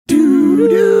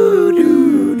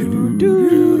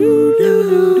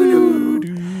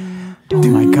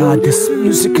God, this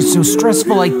music is so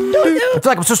stressful. I feel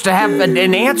like I'm supposed to have an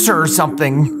answer or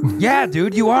something. Yeah,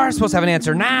 dude, you are supposed to have an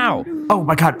answer now. Oh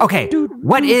my God. Okay,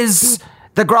 what is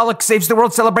the Grawlix Saves the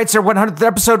World celebrates their 100th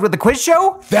episode with the quiz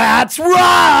show? That's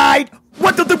right.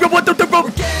 What the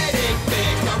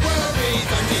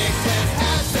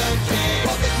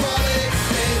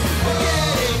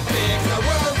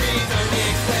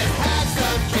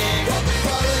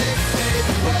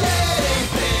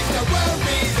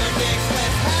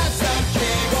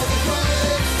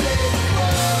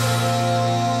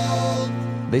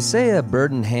They say a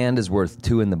bird in hand is worth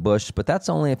two in the bush, but that's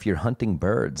only if you're hunting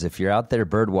birds. If you're out there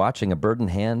bird watching, a bird in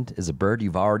hand is a bird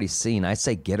you've already seen. I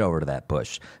say get over to that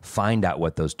bush. Find out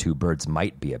what those two birds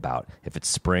might be about. If it's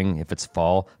spring, if it's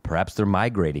fall, perhaps they're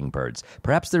migrating birds.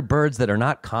 Perhaps they're birds that are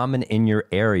not common in your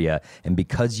area, and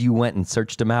because you went and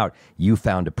searched them out, you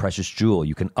found a precious jewel.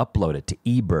 You can upload it to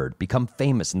eBird, become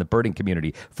famous in the birding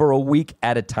community for a week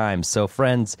at a time. So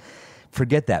friends,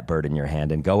 forget that bird in your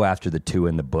hand and go after the two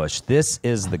in the bush. This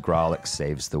is the Grawlix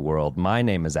Saves the World. My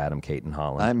name is Adam Caton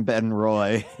Holland. I'm Ben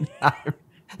Roy. I'm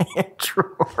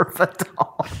Andrew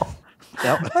Orvidal.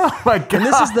 Yep. Oh my God. And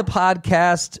this is the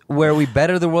podcast where we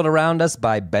better the world around us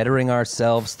by bettering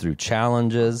ourselves through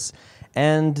challenges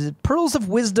and pearls of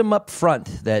wisdom up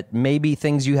front that may be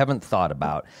things you haven't thought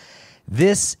about.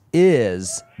 This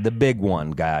is the big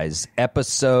one, guys.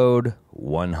 Episode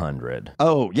 100.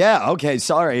 Oh, yeah. Okay.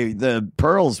 Sorry. The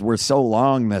pearls were so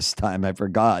long this time. I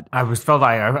forgot. I felt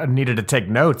I needed to take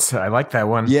notes. I like that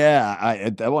one. Yeah,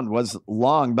 that one was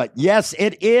long. But yes,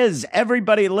 it is.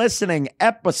 Everybody listening,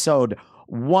 episode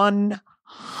 100.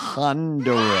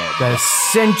 The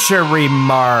century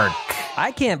mark.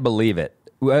 I can't believe it.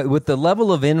 With the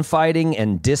level of infighting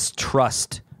and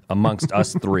distrust amongst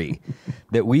us three,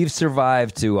 that we've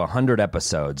survived to 100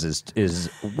 episodes is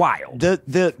wild.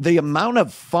 The amount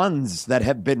of funds that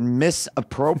have been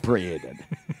misappropriated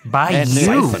By and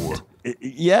you. siphoned.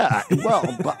 Yeah,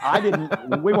 well,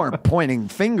 but we weren't pointing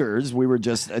fingers. We were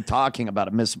just talking about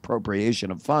a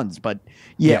misappropriation of funds. But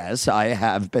yes, I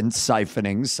have been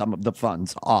siphoning some of the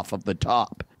funds off of the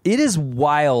top. It is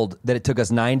wild that it took us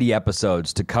 90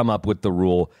 episodes to come up with the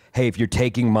rule, hey, if you're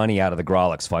taking money out of the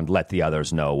Grawlix Fund, let the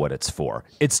others know what it's for.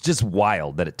 It's just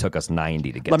wild that it took us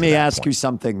 90 to get to that Let me ask point. you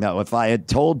something, though. If I had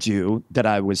told you that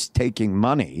I was taking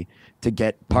money to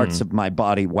get parts of my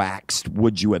body waxed,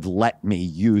 would you have let me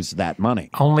use that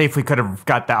money? Only if we could have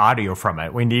got the audio from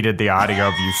it. We needed the audio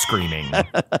of you screaming.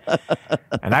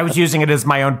 And I was using it as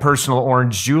my own personal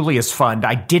Orange Julius fund.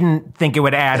 I didn't think it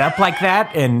would add up like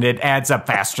that, and it adds up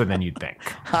faster than you'd think.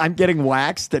 I'm getting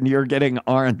waxed and you're getting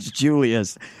Orange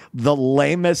Julius, the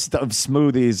lamest of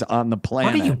smoothies on the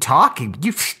planet. What are you talking?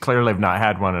 You clearly have not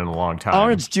had one in a long time.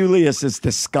 Orange Julius is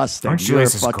disgusting. Orange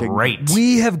Julius is great.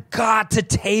 We have got to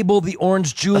table the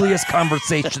Orange Julius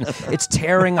conversation. It's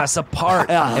tearing us apart,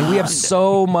 and we have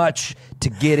so much to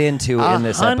get into in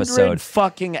this 100 episode.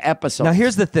 fucking episodes. Now,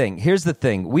 here's the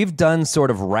thing. We've done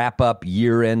sort of wrap-up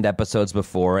year-end episodes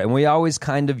before, and we always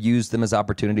kind of use them as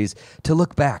opportunities to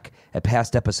look back at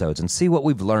past episodes and see what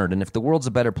we've learned and if the world's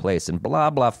a better place and blah,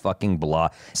 blah, fucking blah.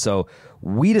 So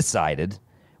we decided,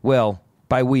 well,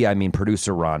 by we, I mean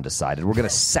producer Ron decided, we're going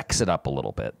to sex it up a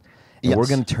little bit. And we're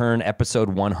going to turn episode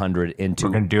 100 into...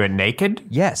 We're going to do it naked?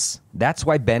 Yes. That's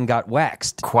why Ben got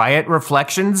waxed. Quiet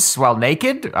reflections while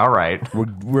naked? All right. We're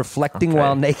reflecting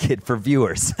while naked for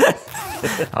viewers.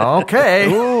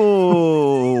 Okay.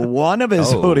 Ooh, one of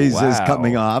his hoodies is wow.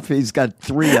 coming off. He's got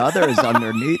 3 others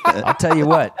underneath it. I'll tell you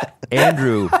what,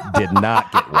 Andrew did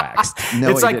not get waxed. No,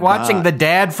 It's he like did watching not. the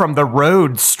dad from The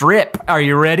Road strip. Are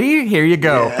you ready? Here you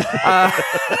go.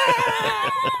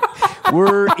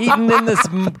 We're eating in this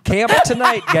camp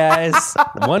tonight, guys,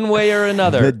 one way or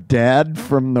another. The dad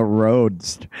from the road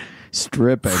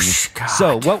stripping.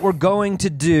 So what we're going to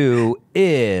do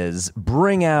is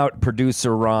bring out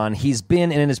producer Ron. He's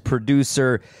been in his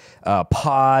producer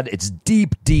pod. It's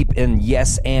deep in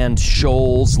yes and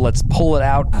shoals. Let's pull it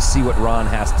out and see what Ron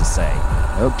has to say.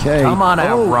 Okay. Come on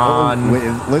out, Ron. Wait,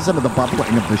 listen to the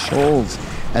bubbling of the shoals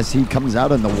as he comes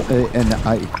out in the...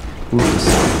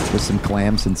 with some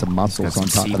clams and some mussels on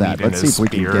top of that. Let's see if we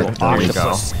can get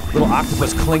Little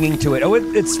octopus clinging to it. Oh,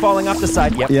 it's falling off the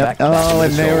side. Yep. Yep. Back And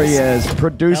in the there he shoals. is,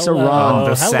 producer Hello. Ron.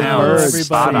 The Hello, sound everybody.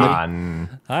 spot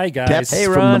on. Hi, guys. Hey,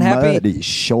 From Ron. the Happy muddy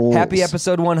shoals.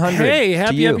 episode 100. Hey, to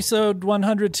happy you. episode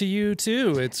 100 to you,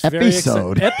 too. It's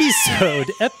Episode. very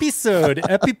exciting. Episode.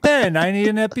 EpiPen. I need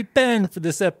an EpiPen for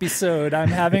this episode. I'm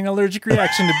having an allergic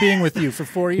reaction to being with you for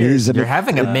 4 years. You're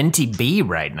having a minty bee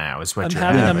right now, is what I'm you're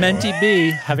having having. a mentee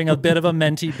bee, having a bit of a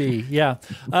mentee bee. Yeah.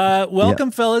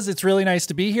 Welcome, fellas. It's really nice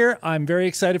to be here. I'm very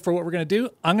excited for what we're going to do.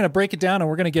 I'm going to break it down, and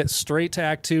we're going to get straight to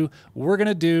Act 2. We're going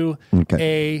to do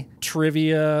a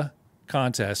trivia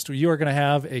contest. You are going to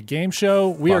have a game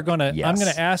show. I'm going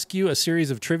to ask you a series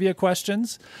of trivia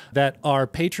questions that our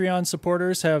Patreon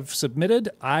supporters have submitted.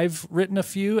 I've written a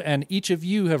few, and each of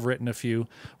you have written a few.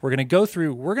 We're going to go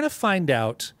through. We're going to find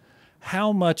out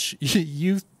how much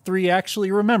you three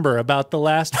actually remember about the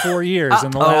last 4 years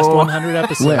and the last 100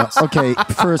 episodes. Well, okay,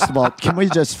 first of all, can we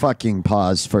just fucking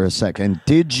pause for a second?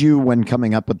 Did you, when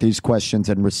coming up with these questions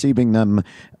and receiving them,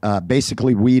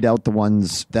 basically weed out the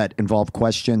ones that involve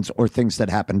questions or things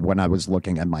that happened when I was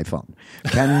looking at my phone?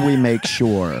 Can we make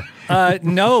sure?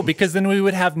 No, because then we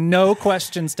would have no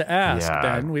questions to ask, Yeah.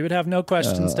 Ben. We would have no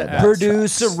questions to ask.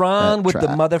 Producer Ron with the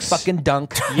tracks. motherfucking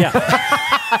dunk. Yeah.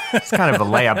 It's kind of a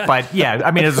layup, but yeah,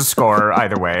 I mean, as a score,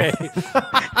 either way.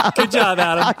 Good job,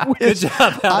 Adam. Good job,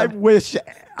 Adam.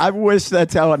 I wish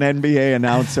that's how an NBA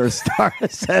announcer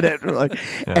said it. Like,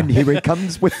 and here he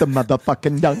comes with the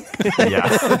motherfucking dunk. Yeah.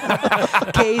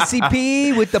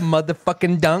 KCP with the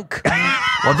motherfucking dunk.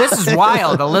 Well, this is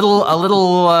wild. A little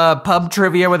pub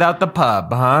trivia without the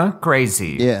pub, huh?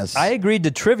 Crazy. Yes. I agreed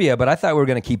to trivia, but I thought we were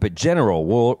going to keep it general.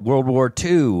 World War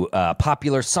II,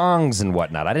 popular songs and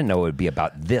whatnot. I didn't know it would be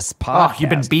about this podcast. Oh, you've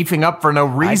been beefing up for no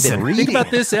reason. Think about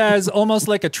this as almost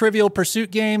like a Trivial Pursuit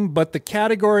game, but the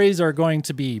categories are going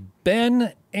to be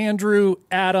Ben, Andrew,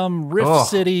 Adam, Rift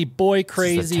City, Boy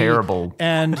Crazy, terrible.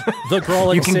 and the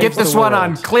Grawlix You can Saves get this the one World.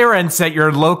 on clearance at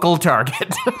your local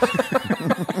Target.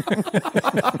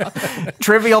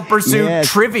 Trivial Pursuit Yes.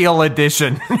 Trivial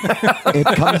Edition.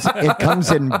 It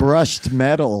comes in brushed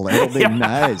metal. It'll be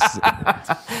nice.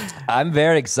 I'm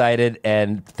very excited,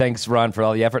 and thanks, Ron, for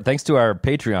all the effort. Thanks to our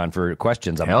Patreon for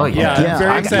questions. Hell yeah. Yeah, Yeah, I'm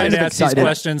very I'm excited kind to of ask these excited.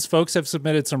 questions. Folks have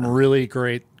submitted some really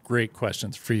great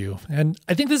questions for you. And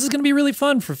I think this is going to be really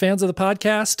fun for fans of the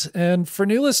podcast. And for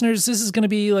new listeners, this is going to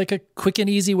be like a quick and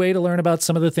easy way to learn about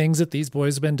some of the things that these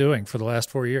boys have been doing for the last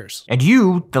 4 years. And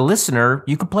you, the listener,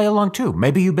 you can play along too.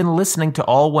 Maybe you've been listening to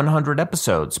all 100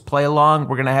 episodes. Play along.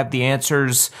 We're going to have the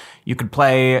answers. You could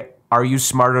play Are You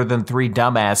Smarter Than Three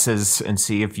Dumbasses and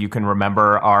see if you can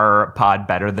remember our pod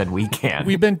better than we can.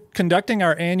 We've been conducting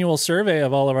our annual survey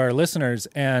of all of our listeners,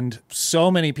 and so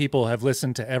many people have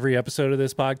listened to every episode of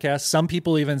this podcast. Some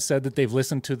people even said that they've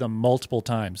listened to them multiple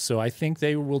times. So I think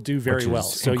they will do very Which is well.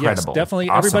 So incredible. yes, definitely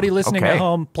Awesome. everybody listening Okay. at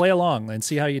home, play along and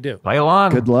see how you do. Play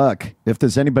along. Good luck. If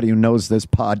there's anybody who knows this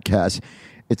podcast,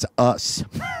 it's us.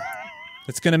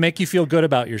 It's going to make you feel good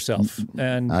about yourself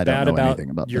and I don't bad know about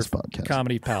anything about your this podcast.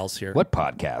 comedy pals here. What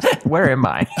podcast? Where am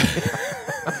I?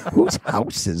 Whose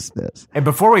house is this? And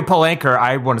before we pull anchor,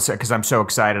 I want to say, because I'm so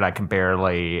excited I can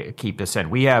barely keep this in,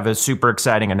 we have a super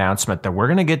exciting announcement that we're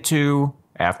going to get to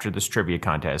after this trivia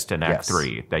contest in Act Yes.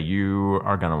 3 that you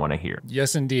are going to want to hear.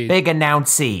 Yes, indeed. Big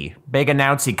announcey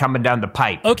coming down the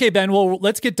pipe. Okay, Ben, well,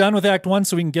 let's get done with Act 1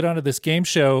 so we can get onto this game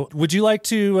show. Would you like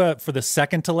to, for the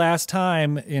second to last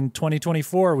time in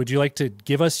 2024, would you like to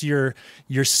give us your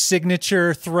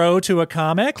signature throw to a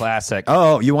comic? Classic.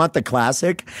 Oh, you want the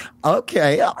classic?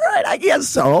 Okay, all right, I guess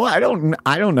so. I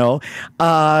don't know.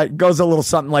 It goes a little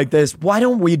something like this. Why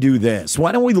don't we do this?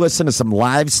 Why don't we listen to some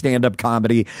live stand-up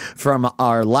comedy from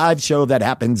our live show that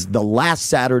happens the last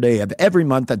Saturday of every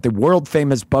month at the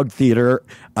world-famous Bug Theater,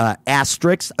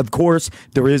 Asterix. Of course,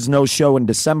 there is no show in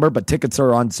December, but tickets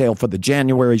are on sale for the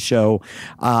January show.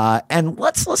 And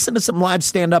let's listen to some live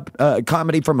stand-up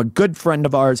comedy from a good friend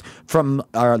of ours from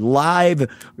our live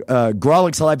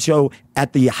Grawlix live show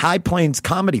at the High Plains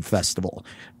Comedy Festival.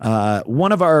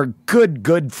 One of our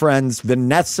good friends,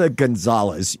 Vanessa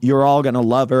Gonzalez. You're all going to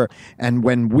love her. And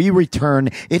when we return,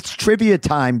 it's trivia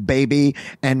time, baby.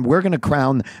 And we're going to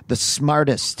crown the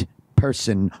smartest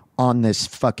person on this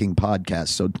fucking podcast.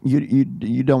 So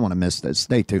you don't want to miss this.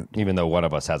 Stay tuned. Even though one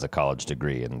of us has a college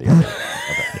degree and the other.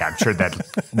 Okay. Yeah, I'm sure that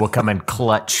will come in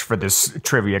clutch for this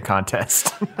trivia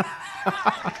contest.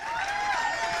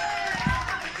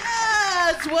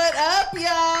 Yes, what up,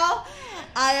 y'all?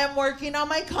 I am working on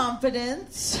my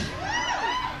confidence.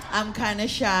 I'm kind of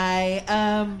shy.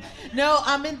 No,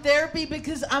 I'm in therapy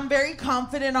because I'm very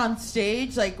confident on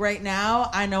stage. Like right now,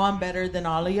 I know I'm better than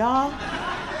all of y'all.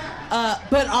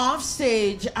 But off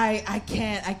stage, I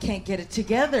can't get it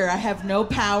together. I have no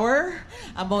power.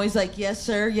 I'm always like, yes,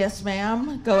 sir, yes,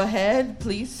 ma'am. Go ahead,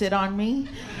 please sit on me.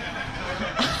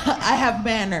 I have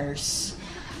manners.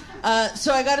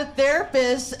 So I got a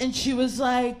therapist, and she was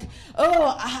like,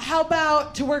 oh, how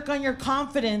about to work on your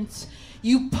confidence,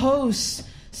 you post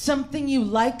something you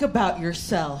like about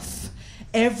yourself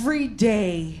every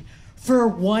day for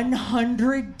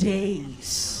 100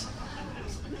 days.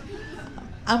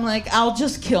 I'm like, I'll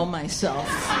just kill myself.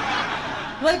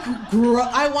 Like,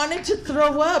 I wanted to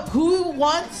throw up. Who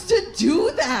wants to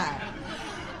do that?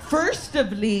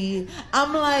 Firstly,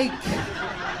 I'm like,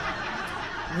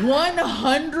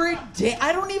 100 days.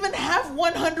 I don't even have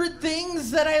 100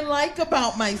 things that I like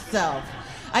about myself.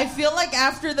 I feel like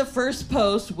after the first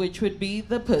post, which would be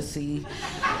the pussy,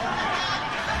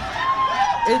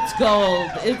 it's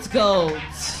gold. It's gold.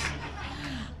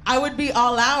 I would be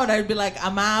all out. I'd be like,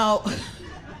 I'm out.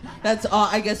 That's all.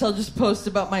 I guess I'll just post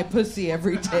about my pussy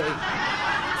every day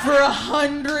for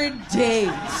 100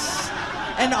 days.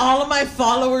 And all of my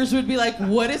followers would be like,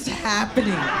 what is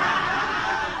happening?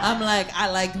 I'm like,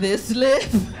 I like this lip.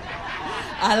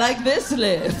 I like this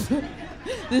lip.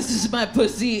 This is my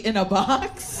pussy in a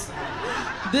box.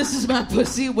 This is my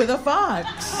pussy with a fox.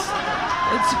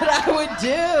 That's what I would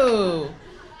do.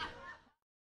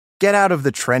 Get out of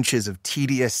the trenches of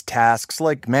tedious tasks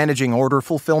like managing order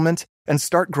fulfillment and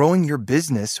start growing your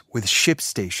business with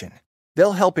ShipStation.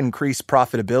 They'll help increase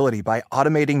profitability by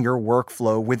automating your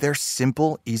workflow with their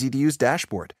simple, easy-to-use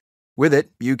dashboard. With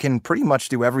it, you can pretty much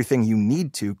do everything you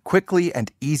need to quickly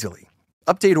and easily.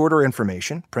 Update order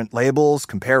information, print labels,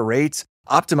 compare rates,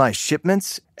 optimize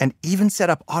shipments, and even set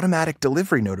up automatic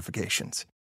delivery notifications.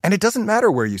 And it doesn't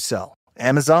matter where you sell.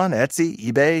 Amazon, Etsy,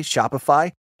 eBay,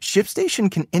 Shopify,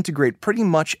 ShipStation can integrate pretty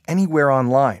much anywhere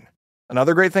online.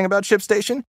 Another great thing about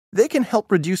ShipStation? They can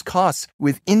help reduce costs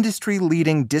with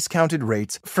industry-leading discounted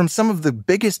rates from some of the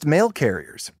biggest mail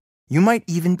carriers. You might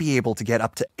even be able to get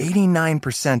up to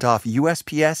 89% off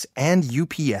USPS and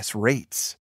UPS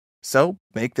rates. So,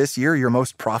 make this year your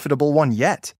most profitable one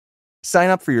yet. Sign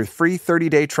up for your free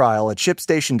 30-day trial at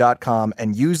ShipStation.com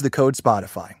and use the code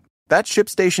Spotify. That's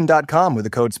ShipStation.com with the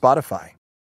code Spotify.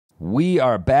 We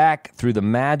are back through the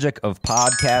magic of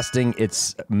podcasting.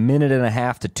 It's a minute and a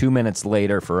half to 2 minutes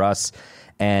later for us,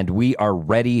 and we are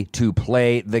ready to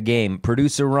play the game.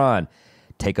 Producer Ron,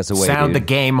 take us away. Sound dude. the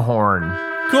game horn.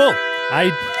 Cool.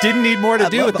 I didn't need more to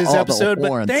do with this episode,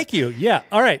 but thank you. Yeah.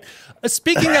 All right.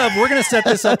 Speaking of, we're going to set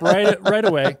this up right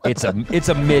away. It's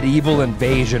a medieval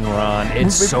invasion, Ron.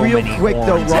 It's so real many quick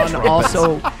though, horns. Ron.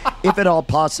 Also, if at all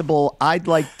possible, I'd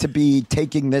like to be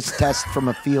taking this test from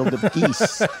a field of geese.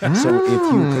 So if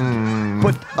you could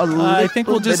put a little I think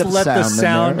we'll just let the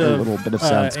sound there, of a little bit of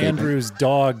soundscaping. Andrew's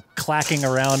dog clacking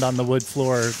around on the wood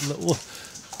floor.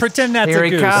 Pretend that's Here a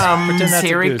he goose. comes. Pretend that's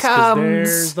Here a he goose, 'cause comes.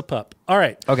 There's the pup. All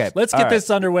right. Okay. Let's All get right.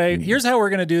 this underway. Here's how we're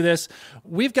going to do this.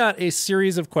 We've got a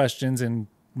series of questions in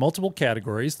multiple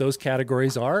categories. Those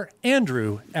categories are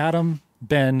Andrew, Adam,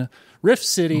 Ben, Rift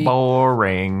City.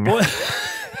 Boring.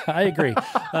 I agree.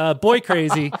 Boy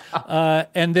Crazy.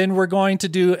 And then we're going to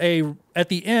do at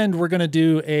the end, we're going to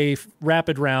do a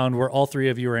rapid round where all three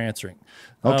of you are answering.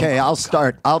 Okay, I'll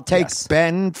start. I'll take Yes.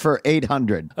 Ben for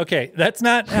 800. Okay, that's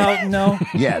not how, no.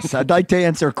 Yes, I'd like to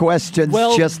answer questions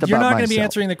Well, just about you're not going myself. to be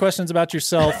answering the questions about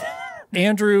yourself.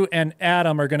 Andrew and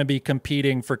Adam are going to be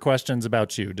competing for questions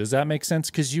about you. Does that make sense?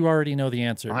 Because you already know the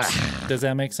answers. Does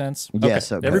that make sense?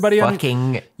 Yes, okay. Everybody,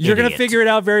 Fucking you're going to idiot. figure it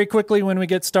out very quickly when we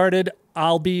get started.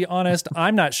 I'll be honest,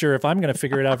 I'm not sure if I'm going to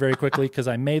figure it out very quickly because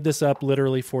I made this up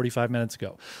literally 45 minutes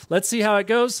ago. Let's see how it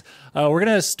goes. We're going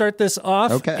to start this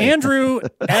off. Okay. Andrew,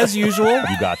 as usual.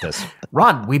 You got this.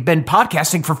 Ron, we've been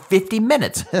podcasting for 50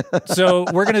 minutes. So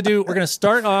we're going to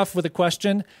start off with a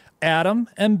question. Adam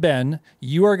and Ben,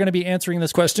 you are going to be answering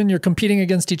this question. You're competing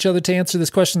against each other to answer this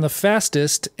question the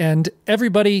fastest. And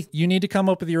everybody, you need to come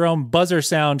up with your own buzzer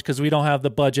sound because we don't have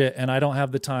the budget and I don't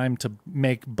have the time to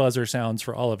make buzzer sounds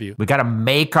for all of you. We got to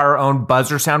make our own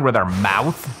buzzer sound with our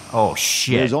mouth? Oh,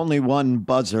 shit. There's only one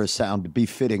buzzer sound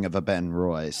befitting of a Ben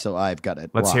Roy, so I've got it.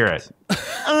 Let's locked. hear it.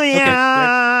 Oh,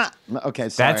 yeah. Okay,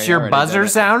 sorry. That's I your already buzzer did it.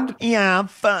 sound? Yeah,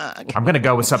 fuck. I'm going to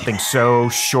go with something so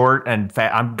short and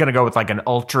I'm going to go with like an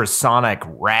ultrasonic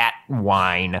rat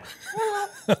whine.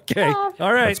 Okay.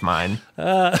 All right. That's mine.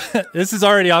 This is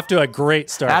already off to a great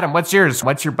start. Adam, what's yours?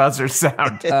 What's your buzzer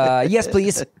sound? Yes,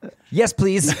 please. Yes,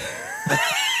 please.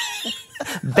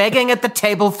 Begging at the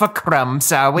table for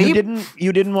crumbs, are we?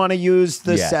 You didn't want to use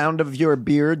the Yeah. sound of your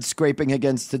beard scraping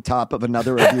against the top of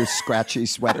another of your scratchy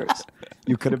sweaters.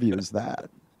 You could have used that.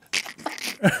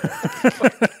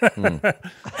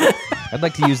 I'd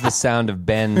like to use the sound of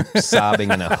Ben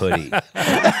sobbing in a hoodie. All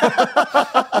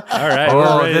right.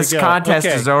 Oh, this contest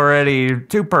is already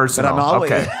too personal.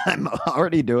 But I'm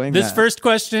already doing This that. first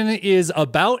question is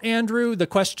about Andrew. The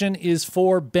question is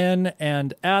for Ben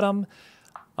and Adam.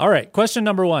 All right. Question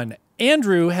number 1.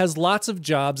 Andrew has lots of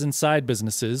jobs and side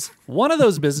businesses. One of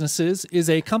those businesses is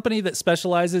a company that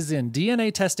specializes in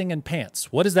DNA testing in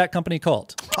pants. What is that company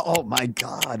called? Oh, my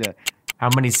God. How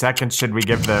many seconds should we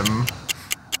give them?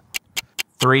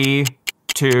 3,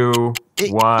 2,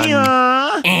 1. You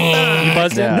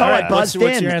buzzed in? No, All right, I buzzed in.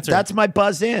 What's your answer? That's my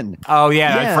buzz in. Oh,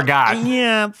 yeah, I forgot.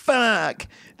 Yeah, fuck.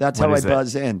 That's What how I is it?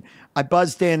 buzz in. I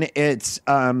buzzed in. It's,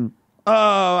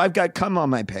 I've got cum on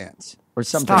my pants. Or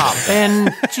something. Stop.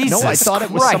 Ben, Jesus No, I thought it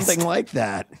was Christ. something like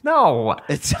that. No.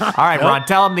 It's All right, Ron,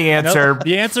 tell him the answer. Nope.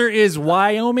 The answer is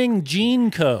Wyoming Gene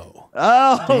Co.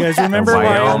 Oh, You guys remember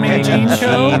Wyoming Gene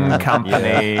Co? Gene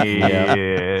Company.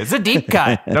 It's a deep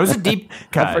cut. That was a deep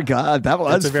cut. I forgot. That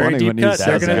was That's a very funny deep when you cut. said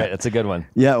They're That's, gonna- that. that's a good one.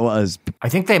 Yeah, it was. I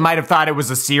think they might have thought it was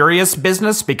a serious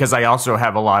business because I also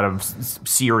have a lot of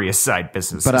serious side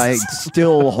businesses. But I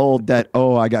still hold that,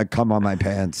 I got cum on my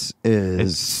pants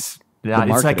is... Yeah,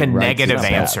 the it's like a marketing rights negative is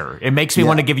bad. answer. It makes me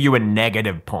want to give you a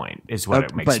negative point, is what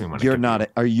it makes me want But to you're give not. you.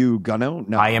 Are you gonna?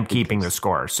 No. I am keeping the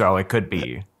score, so it could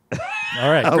be. All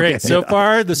right, great. So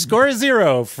far, the score is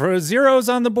 0. For zeros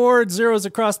on the board, zeros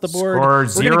across the board. Score We're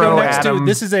zero, gonna go next Adam. to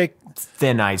this is a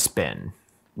Thin ice bin.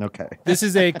 Okay. This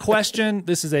is a question.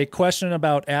 This is a question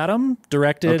about Adam,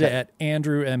 directed at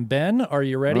Andrew and Ben. Are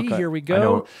you ready? Okay. Here we I go.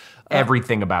 know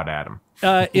everything about Adam.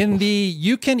 In the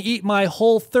 "You Can Eat My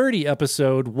Whole 30"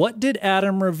 episode, what did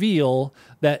Adam reveal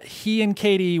that he and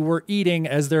Katie were eating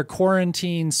as their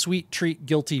quarantine sweet treat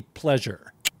guilty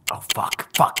pleasure? Oh, fuck.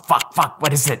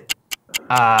 What is it?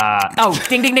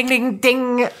 Ding, ding, ding, ding,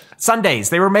 ding. Sundays.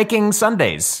 They were making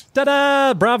Sundays.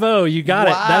 Ta-da! Bravo, you got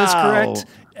it. That is Wow. correct.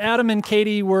 Adam and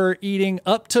Katie were eating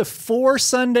up to 4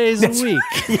 Sundays a week.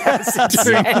 Yes, It's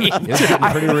getting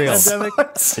pretty real. Pandemic.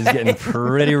 It's getting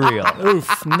pretty real.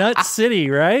 Oof, Nut City,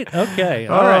 right? Okay,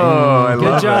 all Oh, right. I Good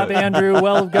love job, it. Andrew.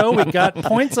 Well go. We got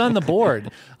points on the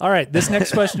board. All right, this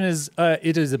next question is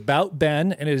it is about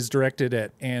Ben, and it is directed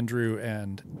at Andrew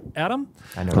and Adam.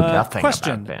 I know nothing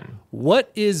question. about Ben.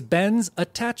 What is Ben's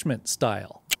attachment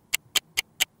style?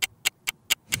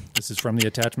 This is from the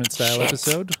attachment style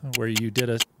episode where you did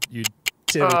a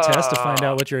test to find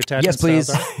out what your attachment Yes, please.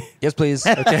 styles are. Yes, please.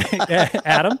 Okay,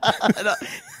 Adam.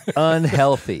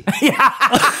 Unhealthy.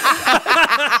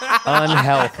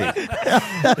 Unhealthy.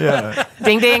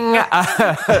 Ding, ding.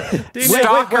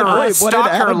 Stalker, what did stalker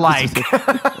Adam like.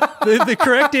 The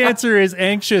correct answer is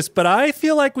anxious, but I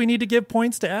feel like we need to give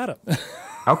points to Adam.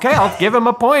 Okay, I'll give him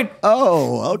a point.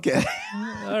 Oh, okay.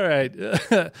 All right.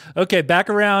 Okay, back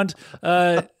around.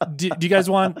 Do you guys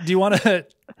want? Do you want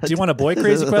a boy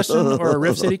crazy question or a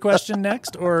Riff City question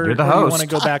next, or You're the do you host. want to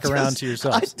go back around to I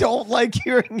yourselves? don't like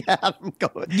hearing Adam go.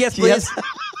 Yes, please.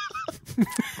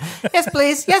 Yes,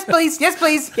 please. Yes, please. Yes,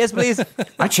 please. Yes, please.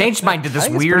 I changed mine to this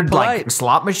think it's weird pretty like polite.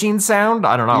 slot machine sound.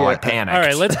 I don't know. I Yeah. panicked. All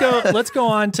right, let's go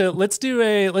on to let's do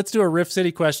a Riff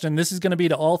City question. This is going to be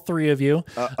to all 3 of you.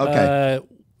 Okay.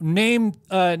 Name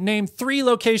 3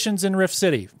 locations in Rift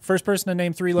City. First person to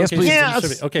name 3 locations. please. in Yes. Rift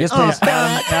City. Okay. Yes, please.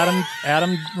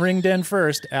 Adam ringed in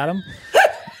first. Adam.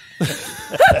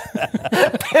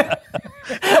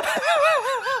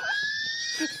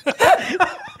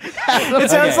 It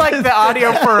sounds like the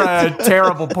audio for a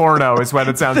terrible porno is what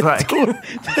it sounds like.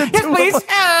 Yes, please.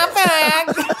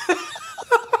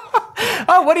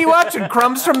 Oh, what are you watching?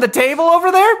 Crumbs from the table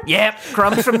over there? Yep,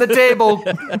 crumbs from the table.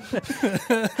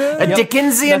 A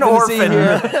Dickensian Nothing to see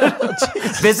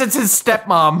orphan visits his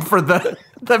stepmom for the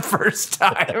first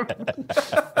time.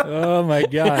 Oh my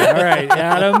God! All right,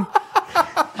 Adam.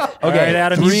 Okay, All right,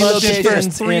 Adam. three You buzzed in first.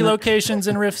 locations 3 in- locations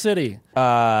in Rift City.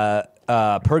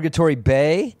 Purgatory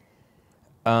Bay.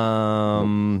 He's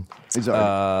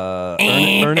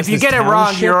already, If you get it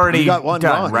wrong, you're already you got one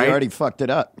done, wrong. right? You already fucked it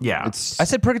up. Yeah. It's, I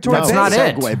said Purgatory That's Bay. not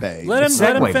it. Segway Bay. Let him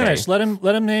Segway finish. Bay.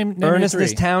 Let him name your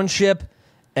Earnestness 3. Township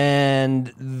and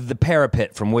the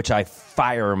parapet from which I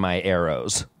fire my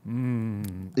arrows. You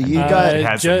got It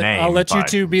has a name, I'll let you but-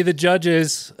 2 be the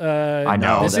judges. I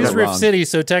know. This they're is Rift wrong. City,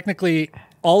 so technically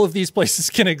all of these places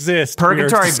can exist. We are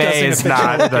Purgatory discussing Bay a is fictional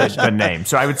not location. the name,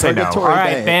 so I would say no. All Purgatory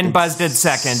right, Bay. Ben It's- buzzed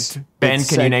second. Ben, it's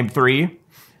can you seg- name 3?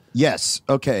 yes.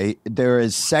 Okay. There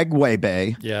is Segway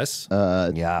Bay. Yes.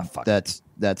 Yeah, fuck. That's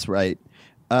right.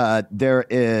 There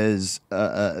is.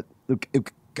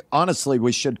 Honestly,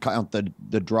 we should count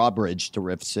the drawbridge to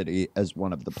Rift City as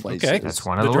one of the places. Okay. That's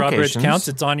one of the the drawbridge locations. counts.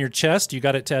 It's on your chest. You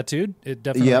got it tattooed. It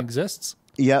definitely Yep. exists.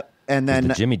 Yep. And then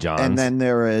the Jimmy Johns. And then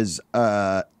there is.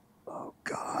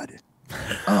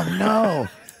 Oh no!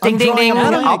 Ding, ding, ding.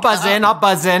 Adam, I'll buzz in. I'll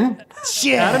buzz in.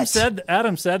 Shit.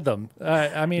 Adam said them.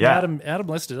 I mean, Yeah. Adam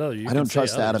listed others. You I can don't say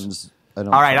trust others. Adam's. I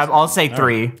don't All right, trust I'll say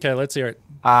three. Okay, let's hear it.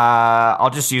 I'll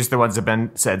just use the ones that have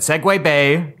been said. Segway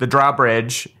Bay, the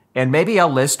drawbridge, and maybe I'll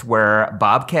list where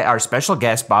Bobcat, our special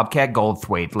guest, Bobcat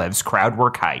Goldthwait, lives.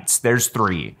 Crowdwork Heights. There's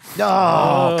three.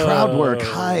 Crowdwork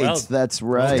Heights. That's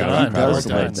right. Done. He does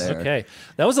Well live done. there. Okay,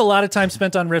 that was a lot of time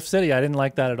spent on Rift City. I didn't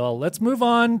like that at all. Let's move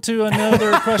on to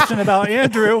another question about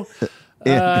Andrew.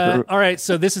 Andrew. All right,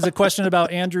 so this is a question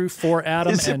about Andrew for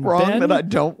Adam Is it and wrong Ben. that I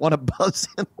don't want to buzz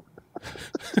in?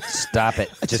 Stop it.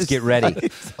 Just get ready,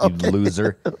 you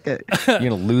loser. Okay. You're going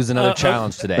to lose another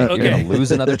challenge today. You're okay. going to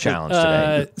lose another challenge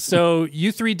today. So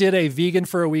you three did a vegan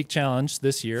for a week challenge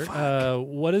this year.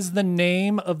 What is the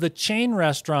name of the chain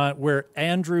restaurant where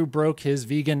Andrew broke his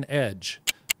vegan edge?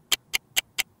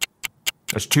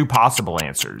 There's two possible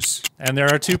answers. And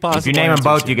there are two possible If you name them answers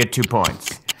both, here. you get 2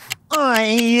 points. All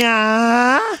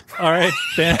right,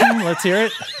 Ben, let's hear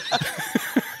it.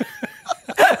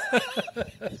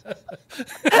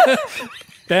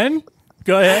 Ben,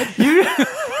 go ahead.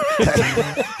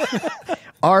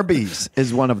 Arby's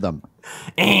is one of them.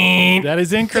 That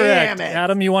is incorrect. Damn it.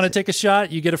 Adam, you want to take a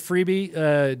shot? You get a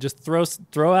freebie. Just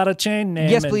throw out a chain name.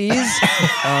 Yes, and- please.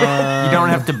 You don't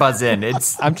have to buzz in.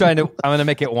 It's I'm going to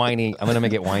make it whiny. I'm going to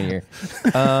make it whinier.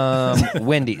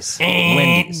 Wendy's.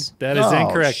 Wendy's. That is Oh,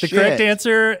 incorrect. The shit. correct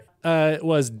answer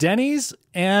was Denny's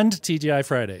and TGI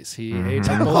Fridays. He ate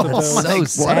both of those. So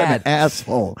What sad. an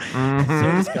asshole.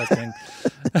 So disgusting.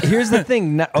 Here's the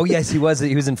thing. Oh, yes, he was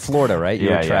in Florida, right? You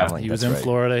Yeah, were yeah. traveling. He was That's in right.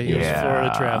 Florida. He was Yeah.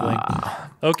 Florida traveling.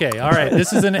 Okay, all right.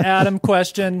 This is an Adam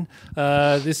question.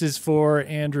 This is for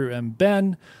Andrew and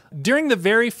Ben. During the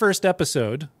very first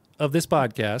episode of this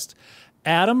podcast,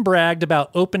 Adam bragged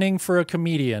about opening for a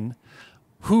comedian.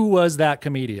 Who was that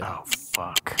comedian? oh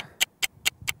fuck.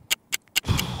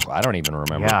 I don't even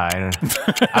remember. Yeah.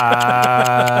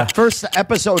 First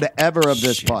episode ever of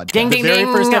this podcast. Ding ding The very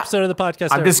ding. first episode of the podcast.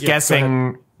 I'm ever. just Yeah, go ahead.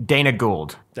 guessing Dana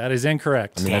Gould. That is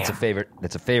incorrect. I mean, that's a favorite.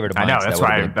 That's a favorite of I mine. know. so That's that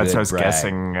why. would've been a That's what I good was brag.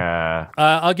 guessing.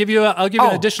 I'll give you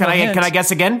an additional hint. Can I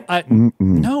guess again?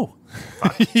 No.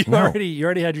 you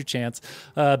already had your chance.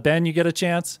 Ben, you get a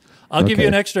chance. I'll give you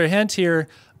an extra hint here.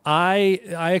 I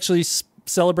actually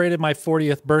celebrated my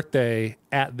 40th birthday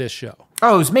at this show.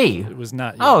 Oh, it was me. It was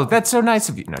not you. Oh, that's so nice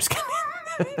of you. No, just kidding.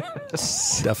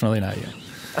 Definitely not you.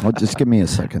 Oh, just give me a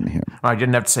second here. Oh, I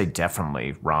didn't have to say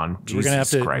definitely, Ron. Jesus We're gonna have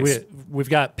to. Christ. We've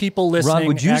got people listening. Ron,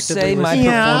 would you actively say my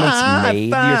listening. performance made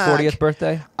your fuck. 40th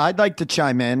birthday? I'd like to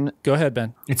chime in. Go ahead,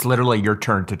 Ben. It's literally your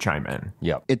turn to chime in.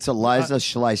 Yep. It's Eliza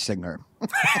Schleisinger.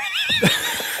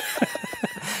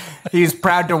 He's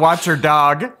proud to watch her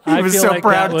dog. He I was feel so like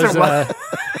proud that was, to watch.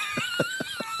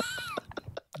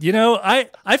 You know,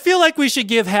 I feel like we should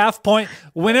give half point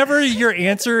whenever your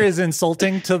answer is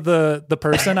insulting to the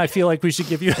person. I feel like we should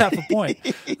give you half a point.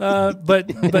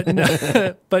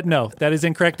 But no, that is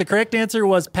incorrect. The correct answer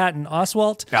was Patton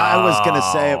Oswalt. I was going to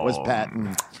say it was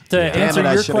Patton. To Damn answer it,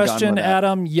 I your should've gone question, with that.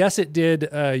 Adam, yes, it did.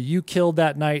 You killed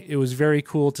that night. It was very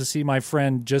cool to see my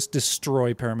friend just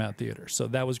destroy Paramount Theater. So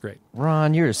that was great.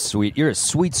 Ron, you're a sweet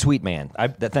man.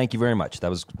 Thank you very much. That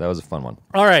was a fun one.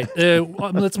 All right,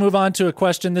 let's move on to a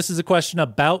question. This is a question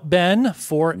about Ben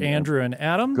for Andrew and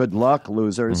Adam. Good luck,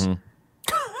 losers.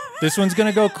 This one's going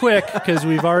to go quick because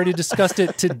we've already discussed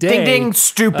it today. Ding ding,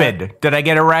 stupid. Did I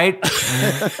get it right?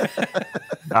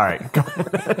 All right. Go.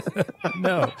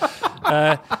 No.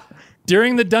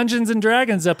 During the Dungeons and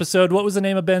Dragons episode, what was the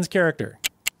name of Ben's character?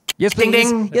 Yes, Ding please.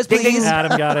 ding. Yes, Ding, please. ding.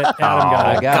 Adam got it. Adam Oh,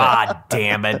 got it. God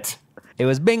damn it. It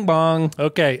was Bing Bong.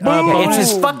 Okay. It's bonus-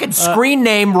 his fucking screen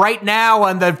name right now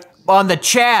on the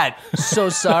chat. So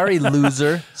sorry,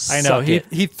 loser. I know Suck he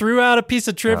it. threw out a piece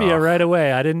of trivia right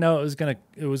away. I didn't know it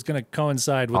was gonna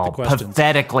coincide with the questions.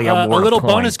 Pathetically A award little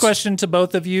points. bonus question to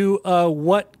both of you: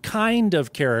 what kind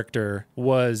of character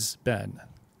was Ben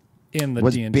in the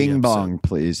Was D&D Bing episode? Bong,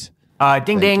 please.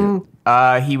 Ding ding.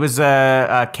 He was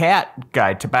a cat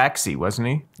guy, Tabaxi, wasn't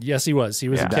he? Yes, he was. He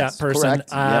was a cat That's person.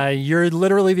 correct. Yep. You're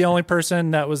literally the only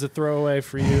person that was a throwaway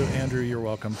for you, Andrew. You're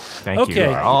welcome. Thank you.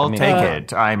 I'll take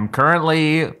it. I'm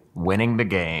currently winning the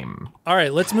game. All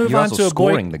right, let's move You're on also to a boy.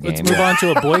 scoring the Let's game. move on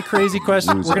to a boy crazy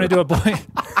question. We're gonna do a boy.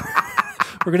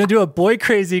 We're gonna do a boy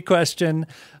crazy question.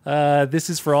 This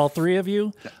is for all three of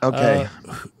you. Okay.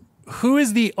 Who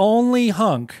is the only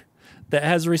hunk that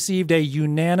has received a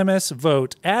unanimous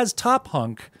vote as top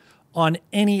hunk on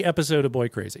any episode of Boy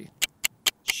Crazy?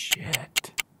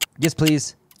 Shit. Yes,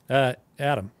 please.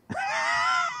 Adam.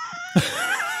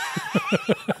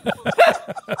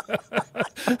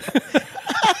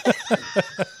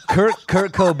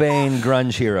 Kurt Cobain,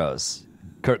 Grunge Heroes.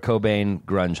 Kurt Cobain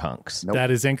grunge hunks. Nope.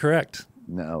 That is incorrect.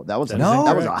 No, that was a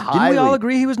incorrect. highly. Didn't we all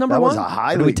agree he was number one? That was a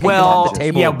highly. Or do we take him Well, off the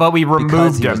table yeah, but we because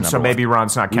removed he was him, so number maybe one?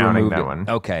 Ron's not We counting removed that it. one.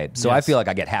 Okay, so I feel like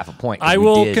I get half a point. 'cause I we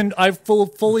will. did. I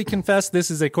fully confess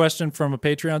this is a question from a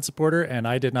Patreon supporter, and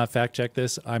I did not fact check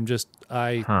this.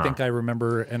 I think I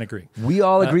remember and agree. We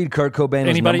all agreed Kurt Cobain was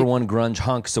anybody- number one grunge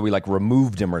hunk, so we like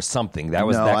removed him or something. That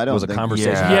was No, I don't was a think-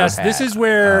 conversation. Yeah. we Yes, had. this is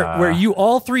where you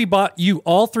all three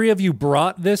of you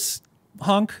brought this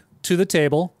hunk to the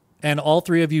table, and all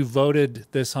three of you voted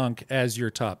this hunk as your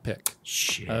top pick.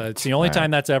 Shit. It's the only time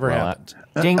that's ever happened.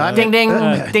 Ding, ding,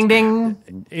 ding, ding,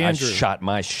 ding. I Andrew, shot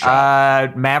my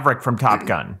shot. Maverick from Top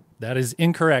Gun. that is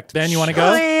incorrect. Ben, you want to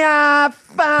go? Yeah,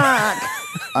 fuck.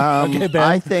 Okay, Ben.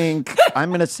 I think I'm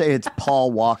going to say it's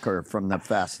Paul Walker from the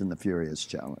Fast and the Furious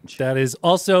challenge. That is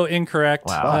also incorrect.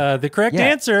 Wow. The correct Yeah.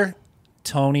 answer,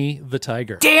 Tony the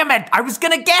Tiger. Damn it! I was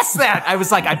gonna guess that. I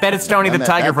was like, I bet it's Tony the Damn it.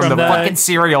 Tiger from From the the- fucking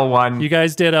cereal one. You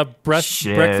guys did a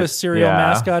Shit, breakfast cereal yeah.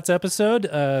 mascots episode.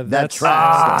 That's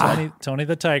tracks. Tony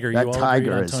the Tiger. That you all tiger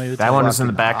agreed on is Tony the That Tiger. one was in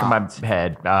the fucking back hot. of my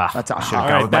head. That's a I should hot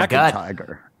go with my back gut.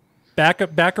 tiger.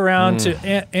 Back around to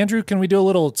Andrew. Can we do a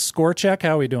little score check?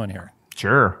 How are we doing here?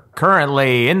 Sure.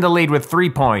 Currently in the lead with 3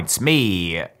 points,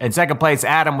 me. In second place,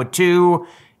 Adam with 2.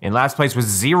 In last place with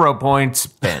 0 points,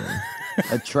 Ben.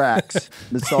 It tracks.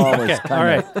 This all is All kind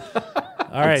right. of.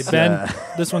 All right, Ben,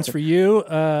 this one's for you.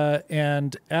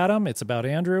 And Adam, it's about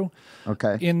Andrew.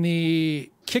 Okay. In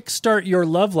the Kickstart Your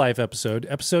Love Life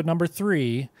episode number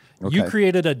 3, you Okay.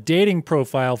 created a dating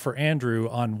profile for Andrew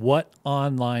on what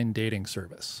online dating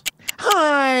service?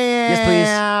 Hi.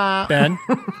 Yes, Ben?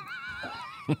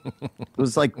 It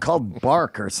was like called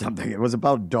Bark or something. It was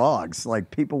about dogs,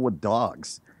 like people with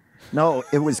dogs. No,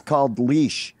 it was called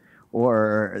Leash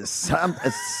or some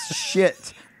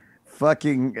shit.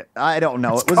 Fucking, I don't know.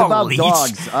 It was called about Leash?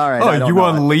 dogs. All right. Oh, I don't you know.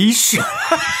 on leash?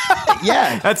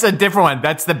 Yeah. That's a different one.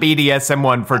 That's the BDSM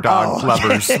one for dog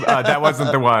lovers. That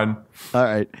wasn't the one. All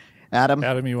right. Adam.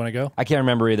 Adam, you want to go? I can't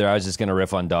remember either. I was just going to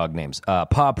riff on dog names.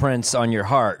 Paw Prints on Your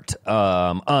Heart,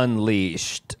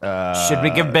 Unleashed. Should we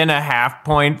give Ben a half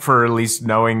point for at least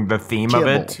knowing the theme of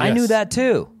it? Kibble.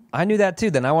 I knew that too.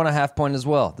 Then I want a half point as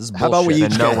well. This is How about we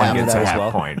bullshit. each Then no get one half gets of a that as half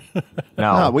well? point.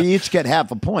 No, No. we each get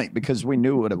half a point because we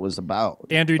knew what it was about.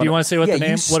 Andrew, do you want to say what Yeah, the name,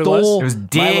 you what it stole was? It was my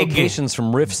Dig. locations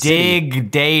from Rift City.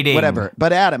 Dig dating. Whatever.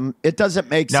 But Adam, it doesn't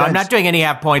make No, sense. I'm not doing any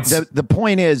half points. The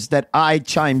point is that I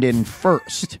chimed in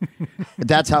first.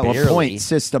 That's how a Barely. point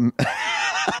system.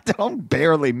 Don't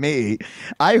barely me.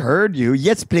 I heard you.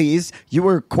 Yes, please. You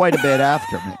were quite a bit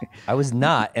after me. I was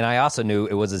not, and I also knew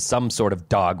it was some sort of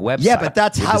dog website. Yeah, but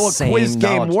that's with how the a same quiz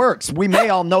game knowledge. works. We may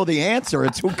all know the answer.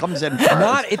 It's who comes in first.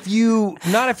 Not if you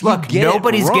Look, get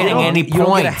nobody's it wrong. getting any You don't get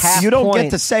a points. half You don't point, get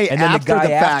to say and then after the, guy the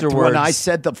fact afterwards, when I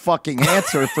said the fucking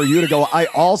answer for you to go, I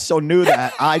also knew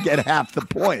that. I get half the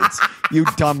points. You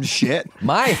dumb shit.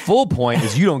 my full point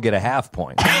is you don't get a half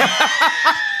point.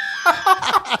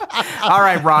 All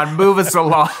right, Ron, move us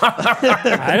along.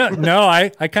 I don't know. I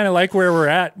kind of like where we're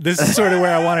at. This is sort of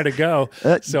where I wanted to go.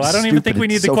 So I don't even think we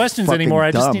need It's the so questions fucking anymore.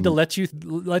 I just dumb. need to let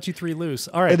you three loose.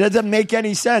 All It right. doesn't make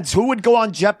any sense. Who would go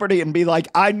on Jeopardy and be like,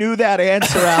 I knew that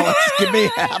answer, Alex. Give me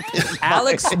half. his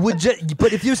Alex money." would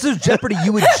but if this was Jeopardy,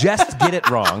 you would just get it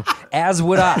wrong, as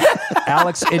would I.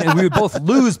 Alex, and we would both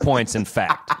lose points, in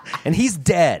fact. And he's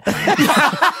dead.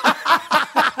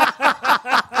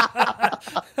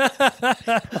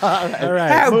 All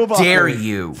right. How move on. dare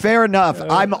you? Fair enough.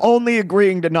 I'm only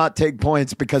agreeing to not take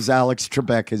points because Alex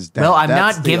Trebek is dead. Well, I'm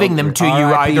That's not the giving them only- to you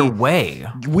R.I.P. either way.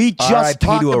 We just R.I.P.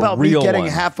 talked to a about me real getting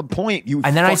one. half a point. You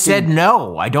And then I said fucking-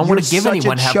 no. I don't You're want to give such a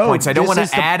anyone half chode. points. I don't This want is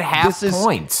to the- add half this is-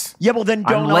 points. Yeah, well then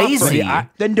don't I'm lazy. offer it.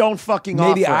 Then don't fucking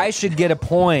Maybe offer I it. should get a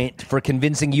point for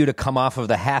convincing you to come off of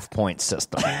the half point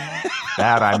system.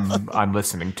 That I'm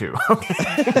listening to.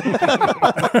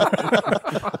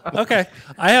 Okay.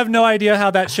 I have no idea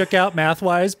how that shook out math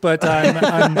wise, but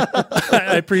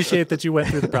I appreciate that you went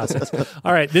through the process.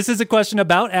 All right. This is a question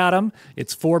about Adam.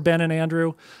 It's for Ben and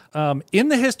Andrew. In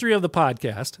the history of the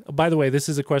podcast, by the way, this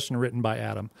is a question written by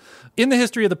Adam. In the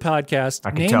history of the podcast,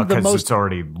 I can name tell the because most. it's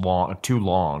already too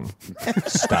long.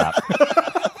 Stop.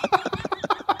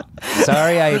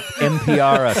 Sorry, I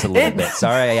NPR us a little bit.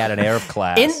 Sorry, I had an air of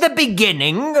class. In the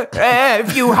beginning,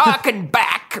 if you hearken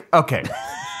back. Okay.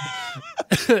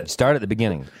 Start at the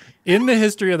beginning. In the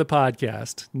history of the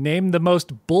podcast, name the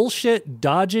most bullshit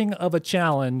dodging of a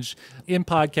challenge in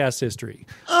podcast history.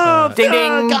 Ding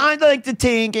ding. I'd like to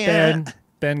take it.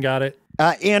 Ben got it.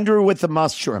 Andrew with the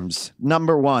mushrooms.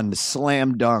 Number 1,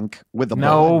 slam dunk with a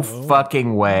No bullet.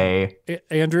 fucking way.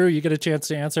 Andrew, you get a chance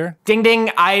to answer. Ding ding.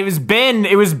 It was Ben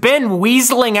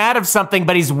weaseling out of something,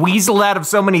 but he's weaseled out of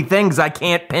so many things I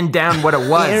can't pin down what it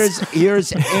was.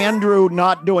 Here's Andrew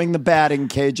not doing the batting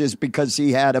cages because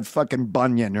he had a fucking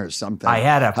bunion or something. I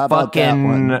had a How about that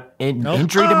one? fucking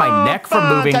injury to my neck from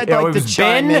moving. I'd like it to was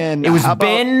chime Ben. in. It was How about-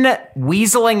 Ben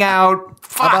weaseling out.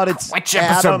 Fuck. How about it's Which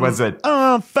episode Adam? was it?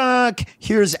 Oh, fuck.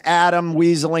 Here's Adam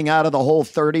weaseling out of the whole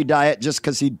 30 diet just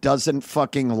because he doesn't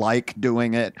fucking like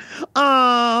doing it.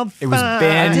 Oh, fuck. It was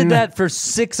Ben. I did that for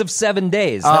 6 of 7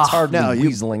 days. That's hardly no, you-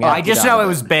 weaseling I out. just know it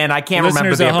was Ben. I can't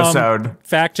remember Listeners the at home, episode.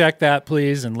 fact check that,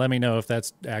 please, and let me know if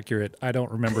that's accurate. I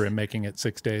don't remember him making it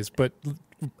 6 days, but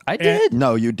I did.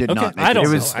 No, you did Okay, not. I don't It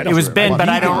know. was I don't it was Ben, but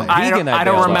I Vegan don't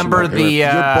ideas remember watching the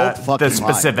You're both fucking the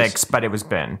specifics, but it was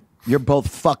Ben. You're both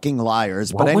fucking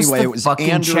liars. What But was anyway, the it was fucking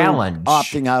Andrew challenge?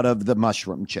 opting out of the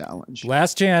mushroom challenge.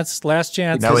 last chance.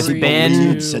 That was Three,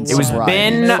 Ben. two, It was one.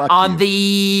 Ben Fuck on you.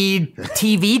 the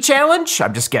TV challenge.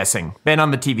 I'm just guessing. Ben on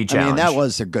the TV I challenge. mean, that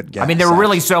was a good guess. I mean, there were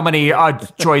really so many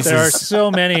choices. There are so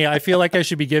many. I feel like I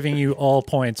should be giving you all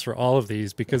points for all of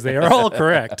these because they are all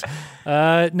correct.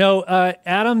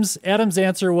 Adam's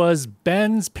answer was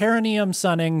Ben's perineum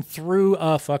sunning through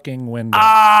a fucking window.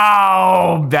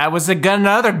 Oh, that was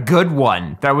another good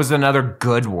one. That was another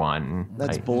good one.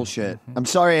 That's bullshit. I'm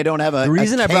sorry I don't have a. The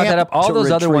reason I I brought that up, all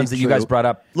those other ones that you guys brought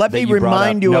up. Let that me you brought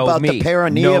remind up, you know about me. the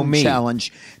perineum Know me.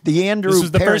 challenge. The Andrew This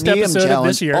was the first perineum episode of challenge.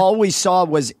 this year. All we saw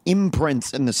was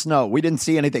imprints in the snow. We didn't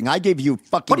see anything. I gave you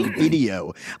fucking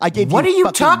video. I gave What you are you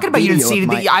fucking talking about? You didn't video see of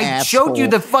the. my I showed you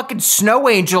asshole. the fucking snow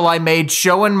angel I made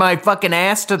showing my fucking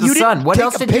ass to the You sun. didn't What take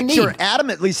else a did you picture. need? Adam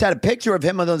at least had a picture of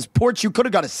him on those porch. You could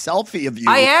have got a selfie of you.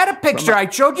 I had a picture. I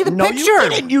showed you the No, picture. you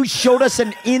didn't. You showed us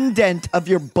an indent of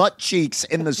your butt cheeks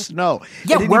in the snow. It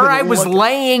Yeah, didn't where even I was look-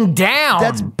 laying down.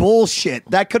 That's bullshit.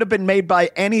 That could have been made by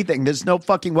anything. There's no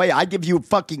fucking way. I give you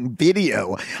fucking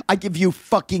video. I give you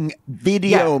fucking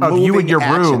video of you in your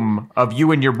action. room, of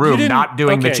you in your You room, didn't- not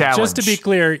doing the okay, challenge. Just to be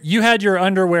clear, you had your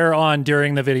underwear on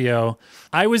during the video.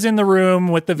 I was in the room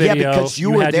with the video. Yeah, because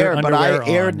you were had your there, but I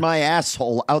underwear aired on. my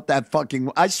asshole out that fucking.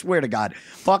 I swear to God,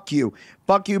 fuck you,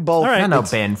 fuck you both. All right. No,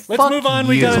 Ben. Let's fuck move on. You.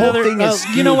 We got This whole another. thing is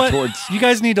You know skewed what? towards- You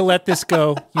guys need to let this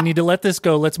go. You need to let this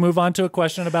go. Let's move on to a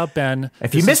question about Ben.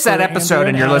 If you This missed is that for episode Andrew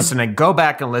and you're Adam. listening, go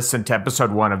back and listen to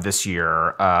episode 1 of this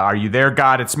year. Are you there,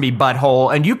 God? It's me,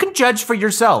 Butthole, and you can judge for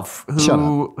yourself Shut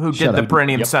who up. did Shut the up.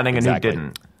 perineum sunning exactly. and who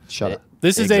didn't. Shut up.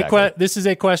 This is Exactly. this is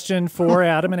a question for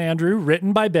Adam and Andrew,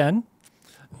 written by Ben.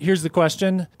 Here's the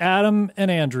question: Adam and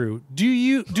Andrew,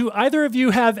 do either of you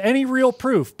have any real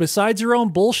proof besides your own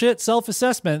bullshit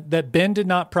self-assessment that Ben did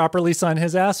not properly sun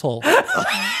his asshole?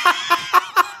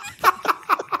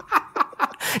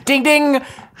 Ding ding.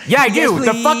 Yeah, I do.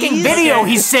 The fucking video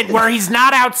he sent where he's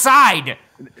not outside.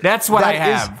 That's what I That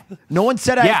is- have. no one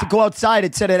said I Yeah. had to go outside.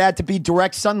 It said it had to be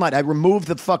direct sunlight. I removed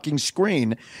the fucking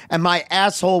screen, and my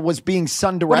asshole was being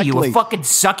sunned What are directly. you, a fucking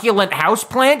succulent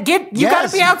houseplant? You Yes.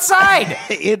 gotta be outside.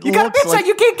 It You gotta be looks outside. like-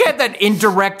 You can't get that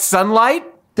indirect sunlight.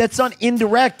 That's not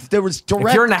indirect. There was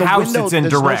direct. you're in a The house, window, it's there's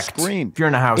indirect. No screen. If you're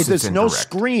in a house, there's it's no indirect.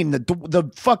 screen. The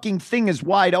fucking thing is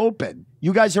wide open.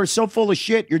 You guys are so full of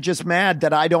shit. You're just mad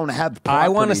that I don't have. I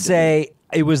want to property say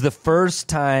it was the first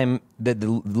time that the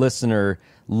listener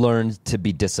learned to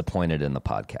be disappointed in the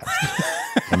podcast,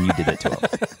 and you did it to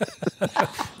him.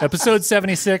 Episode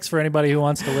 76 for anybody who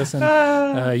wants to listen.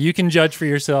 You can judge for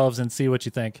yourselves and see what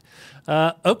you think.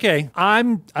 Okay,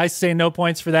 I say no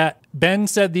points for that. Ben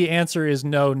said the answer is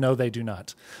no, they do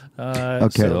not. Okay,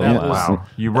 so yeah. that was, Wow.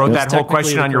 You wrote that whole technically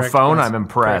question the on your correct phone? answer- I'm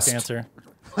correct impressed. Answer.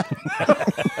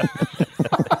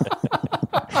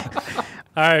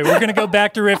 All right, we're gonna go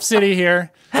back to Rift City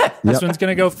here. This one's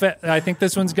gonna go. I think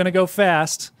this one's gonna go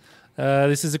fast.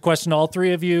 This is a question to all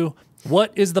three of you.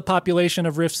 What is the population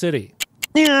of Rift City?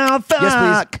 Yeah, fuck.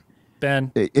 Yes, please.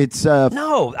 Ben. It's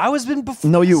No, I was been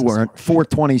before. no, you weren't.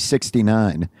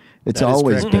 42069. It's That is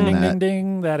always correct. been Ding, that. ding,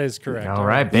 ding. That is correct. All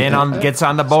right, Ben gets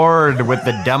on the board with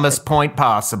the dumbest point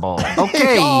possible.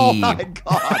 Okay. Oh my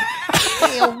god!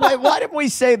 Hey, why didn't we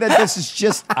say that this is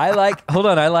just? I like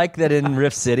that in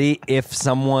Rift City, if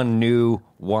someone new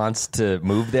wants to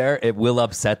move there, it will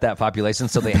upset that population,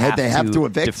 so they have to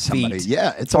evict defeat. somebody.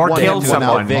 Yeah, it's a Or one kill in, one out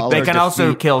someone. policy. They can also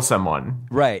defeat. kill someone.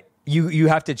 Right. You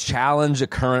have to challenge a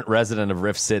current resident of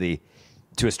Rift City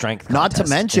to a strength Not to contest.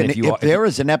 mention, And if there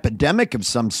is an epidemic of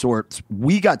some sort,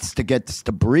 we got to get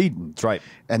to breeding. That's right.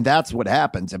 And that's what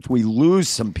happens. If we lose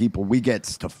some people, we get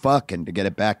to fucking to get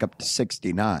it back up to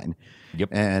 69. Yep.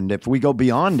 And if we go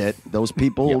beyond it, those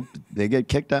people, they get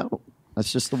kicked out.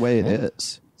 That's just the way it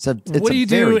is. It's what do a you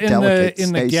do very delicate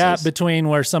in the gap stasis. between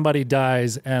where somebody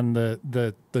dies and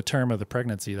the term of the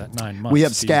pregnancy, that 9 months? We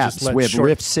have Do you just scabs. let We have short-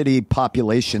 Rift City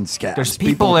population scabs. There's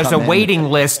people, there's a come in. waiting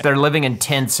list. They're living in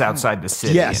tents outside the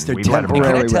city. Yes, and they're we let 'em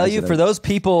temporary. go. Can I tell you, residents. for those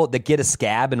people that get a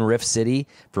scab in Rift City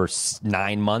for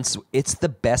 9 months, it's the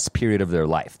best period of their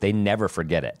life. They never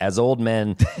forget it. As old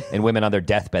men and women on their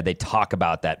deathbed, they talk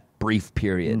about that brief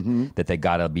period that they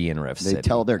got to be in Rift City. They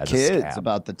tell their as a kids scab.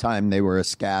 about the time they were a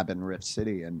scab in Rift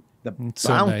City and the So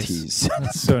bounties. nice.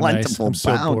 That's so nice. Plentiful, I'm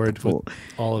so bored bountiful. with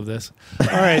all of this. All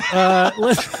right,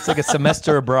 let's. It's like a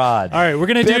semester abroad. All right, we're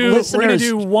gonna Listeners,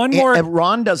 do one more.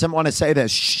 Ron doesn't want to say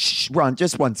this. Shh, Ron,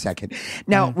 just 1 second.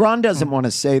 Now, Ron doesn't want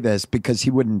to say this because he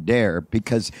wouldn't dare,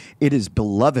 because it is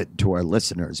beloved to our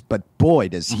listeners. But boy,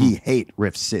 does he hate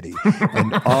Rift City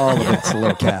and all of its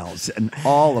locales and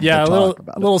all of Yeah, the a talk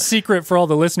about little it. secret for all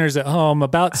the listeners at home.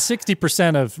 About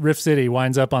 60% of Rift City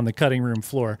winds up on the cutting room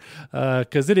floor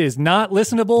because it is not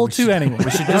listenable to anyone.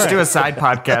 We should just do a side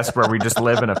podcast where we just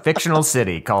live in a fictional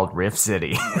city called Rift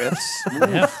City.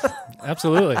 Yeah,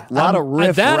 absolutely. A Lot of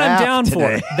riff that I'm raff down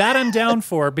today. for. That I'm down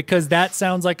for because that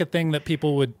sounds like a thing that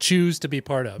people would choose to be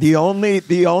part of. The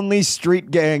only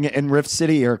street gang in Rift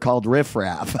City are called Riff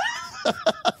Raff.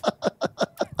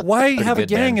 Why have a good,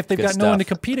 gang man. if they've Good got no one to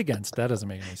stuff. compete against? That doesn't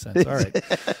make any sense. All right.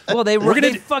 Well, they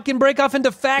fucking break off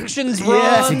into factions,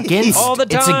 Ron, Against, all the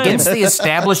time. It's against the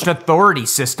established authority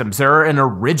systems. They're an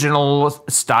original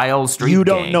style street You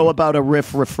don't gang. know about a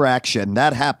riff refraction.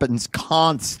 That happens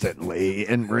constantly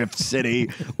in Rift City.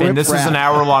 And this is Riff an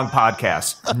Raff. hour-long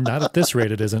podcast. Not at this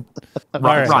rate, it isn't.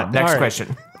 Ron, next All right.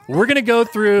 question. We're gonna go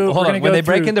through. Hold we're on. gonna When go they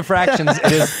break through- into fractions,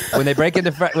 when they break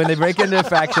into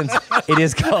factions, it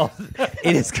is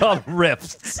called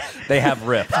rifts. They have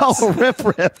rifts. Oh,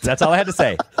 rift. That's all I had to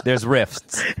say. There's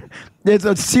rifts. There's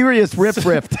a serious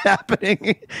rift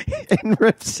happening in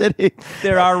Rift City.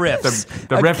 There are rifts.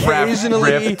 The riff raff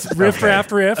Occasionally- rift. riff Okay.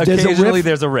 raft riff. There's a Occasionally, rift-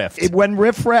 there's a rift. When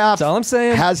Riff Raff That's all I'm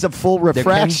saying. has a full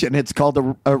refraction, it's called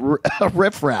a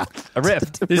Riff Raff. A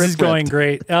rift. This is Riff going rift.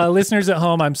 great. Listeners at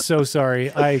home, I'm so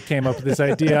sorry. I came up with this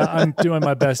idea. I'm doing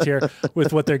my best here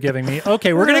with what they're giving me.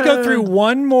 Okay, we're going to go through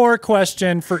one more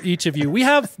question for each of you. We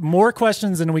have more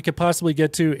questions than we could possibly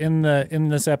get to in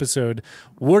this episode.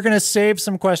 We're going to save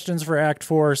some questions for Act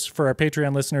 4 for our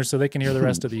Patreon listeners so they can hear the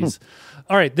rest of these.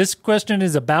 All right, this question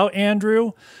is about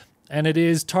Andrew, and it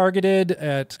is targeted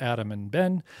at Adam and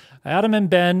Ben. Adam and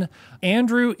Ben,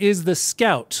 Andrew is the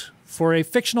scout for a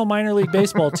fictional minor league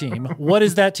baseball team. What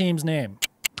is that team's name?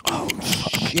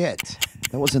 Shit.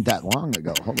 That wasn't that long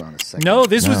ago. Hold on a second. No,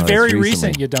 this was that's very recently.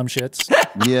 recent, you dumb shits.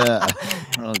 Yeah.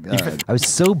 Oh, God. I was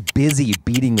so busy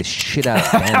beating the shit out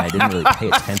of Ben, I didn't really pay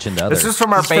attention to others. This is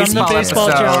from our It's from the baseball, baseball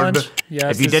episode. challenge.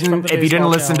 Yes, if you this is from didn't, the if you didn't baseball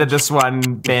listen challenge. to this one,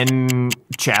 Ben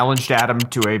challenged Adam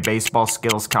to a baseball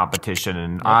skills competition,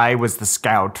 and I was the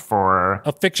scout for.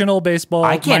 A fictional baseball.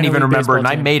 I can't minor even league remember, and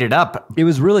baseball I team. made it up. It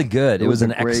was really good. It was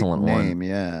an a great excellent name, one.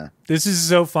 yeah. This is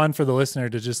so fun for the listener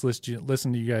to just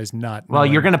listen to you guys not. Well,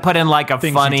 knowing. you're going to put in like a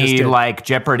Things you just funny did. like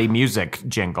Jeopardy music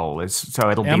jingle,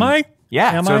 so it'll be. Am I?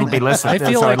 Yeah, Am so I? it'll be listened. I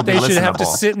feel so like it'll be they should have to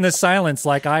listenable. sit in the silence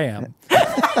like I am.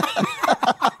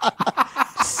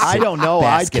 I don't know.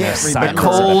 I Bask in can't the remember.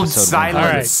 Cold Episode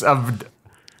 100. silence of.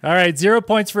 All right, 0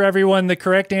 points for everyone. The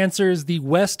correct answer is the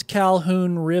West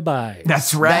Calhoun ribeye.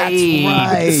 That's right.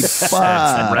 That's right. Fuck.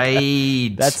 That's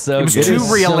right. That's so It was good. too It is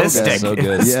so realistic. good. So It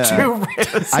good. was Yeah. too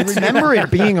realistic. I remember it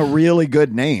being a really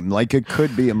good name. Like it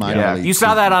could be a minor Yeah, league. you saw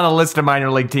team. that on a list of minor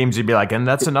league teams, you'd be like, and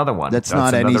that's another one. That's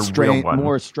not any another real strange, one.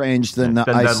 more strange than the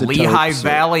Than the Isotopes Lehigh or-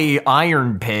 Valley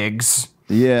Iron Pigs.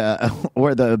 Yeah,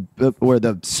 or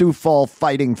the Sioux Fall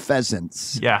Fighting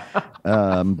Pheasants. Yeah.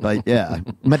 But yeah,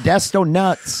 Modesto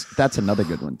Nuts. That's another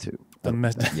good one too. The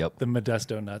Yep. the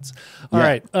Modesto nuts. All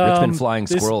right, Richmond Flying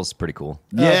this- Squirrels, pretty cool.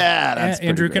 Yeah, that's pretty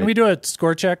Andrew, can great. we do a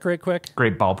score check right quick?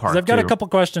 Great ballpark. 'Cause I've got a too. couple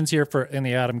questions here for in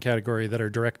the Adam category that are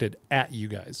directed at you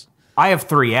guys. I have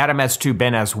 3. Adam has 2.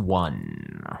 Ben has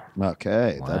 1.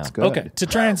 Okay, that's good. Okay, to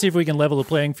try and see if we can level the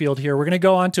playing field here, we're going to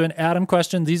go on to an Adam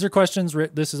question. These are questions.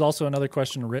 This is also another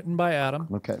question written by Adam.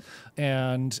 Okay.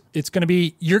 And it's going to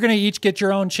be, you're going to each get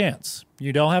your own chance.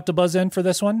 You don't have to buzz in for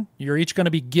this one. You're each going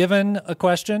to be given a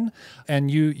question, and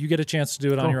you get a chance to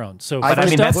do it on your own. So, But I first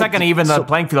mean, up- that's not going to even the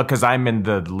playing field because I'm in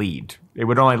the lead. It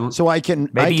would only. So I can.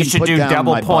 Maybe I you can should put do down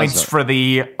double my points buzzer. for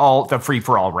the free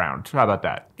for all round. How about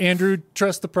that? Andrew,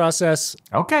 trust the process.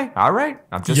 Okay, all right.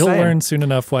 I'm just You'll saying. learn soon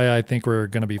enough why I think we're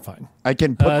going to be fine. I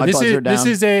can put my This buzzer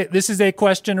is down. this is a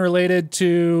question related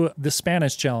to the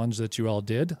Spanish challenge that you all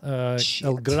did. El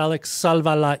Grawlix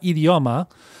salva la idioma.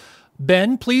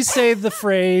 Ben, please say the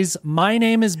phrase "My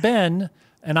name is Ben"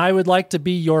 and I would like to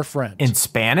be your friend. In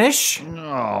Spanish?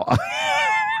 No.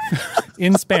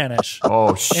 In Spanish.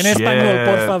 Oh, shit. En español,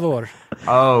 por favor.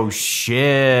 Oh,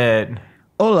 shit.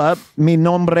 Hola, mi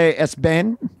nombre es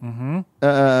Ben.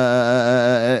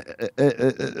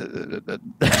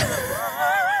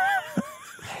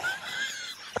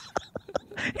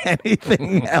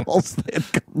 Anything else that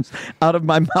comes out of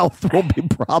my mouth will be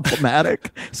problematic.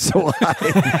 So I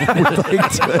would like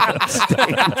to stay.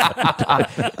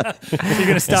 You're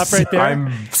going to stop right there?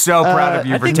 I'm so proud of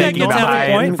you for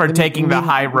taking the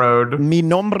high road. Mi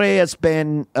nombre es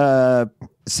Ben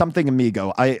something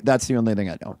amigo. That's the only thing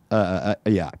I know.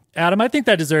 Yeah. Adam, I think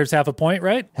that deserves half a point,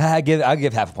 right? I'll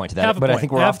give half a point to that, Half a but I point.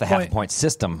 think we're Half off the a half a point. point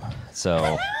system,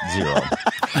 so 0.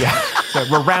 Yeah, so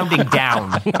we're rounding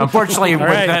down. Unfortunately,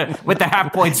 right. with the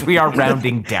half points, we are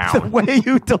rounding The down. way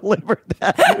you delivered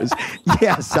that was,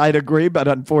 yes, I'd agree, but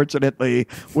unfortunately,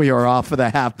 we are off of the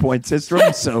half point system,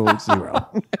 so 0.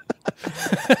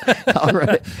 All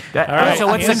right. right. So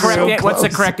what's the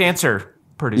correct answer,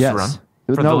 producer Ron?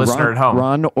 For the listener at home.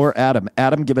 Ron or Adam.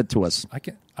 Adam, give it to us. I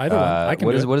can either one. I can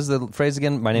What is the phrase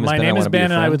again? My name is My Ben. name I is wanna be your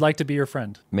Ben, and I friend. would like to be your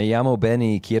friend. Me llamo Ben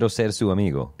y quiero ser su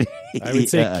amigo. I would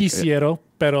say Yeah. quisiero,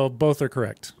 pero both are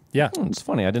correct. Yeah. It's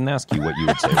funny. I didn't ask you what you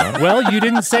would say, Ron. Well, you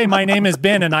didn't say my name is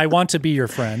Ben and I want to be your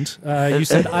friend. You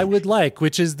said I would like,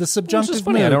 which is the Which subjunctive is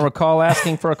funny. I mood. don't recall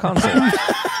asking for a consult.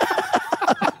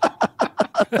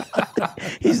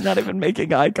 He's not even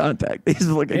making eye contact. He's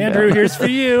looking Andrew, down. here's for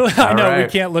you. I know we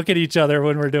right. can't look at each other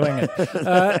when we're doing it.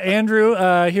 Andrew,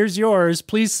 here's yours.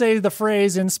 Please say the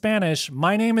phrase in Spanish.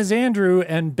 My name is Andrew,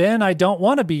 and Ben, I don't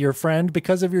want to be your friend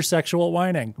because of your sexual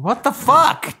whining. What the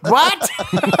fuck? What?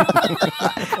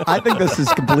 I think this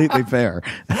is completely fair.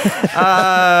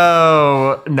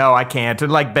 Oh, no, I can't.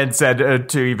 And like Ben said,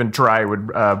 to even try would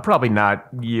probably not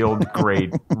yield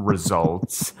great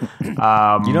results. You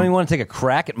don't even want to take a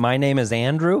crack at my name is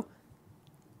Andrew?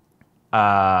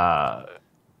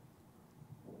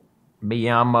 Me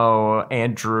llamo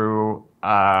Andrew.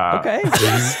 Okay.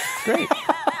 Great.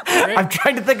 I'm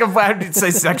trying to think of how to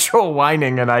say sexual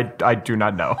whining, and I do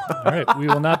not know. All right, we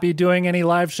will not be doing any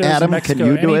live shows in Adam, Mexico can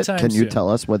you do it? anytime Can you soon. tell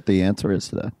us what the answer is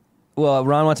to that? Well,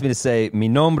 Ron wants me to say, mi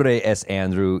nombre es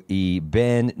Andrew y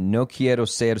Ben no quiero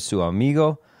ser su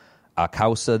amigo a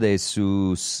causa de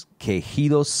sus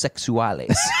quejidos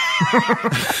sexuales.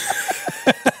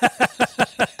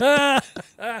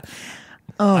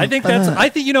 I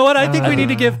think you know what? I think we need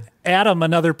to give Adam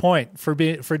another point for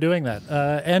doing that,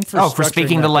 and for For structuring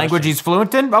speaking that the language question. he's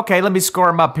fluent in? Okay, let me score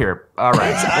him up here. All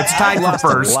right, it's time for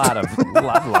first.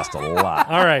 I've lost a lot.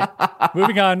 All right,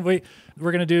 moving on.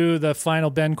 We're going to do the final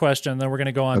Ben question, then we're going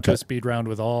to go on to a speed round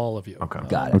with all of you. Okay.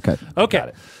 Got it. Okay.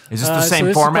 Okay. Is this the So same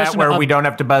this is a format question where of- we don't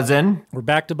have to buzz in? We're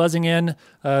back to buzzing in.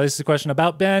 This is a question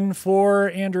about Ben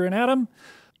for Andrew and Adam.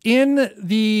 In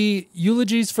the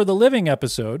Eulogies for the Living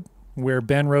episode, where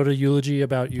Ben wrote a eulogy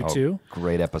about you two,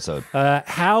 Great episode.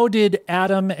 how did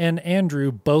Adam and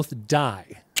Andrew both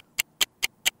die?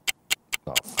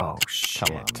 Oh, shit.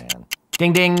 Come on, man.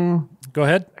 Ding, ding. Go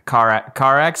ahead. Car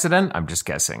accident? I'm just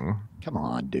guessing. Come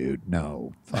on, dude.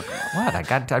 No. Fuck off.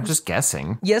 What? I'm just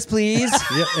guessing. Yes, please.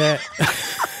 I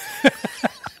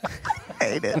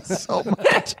hate it so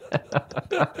much.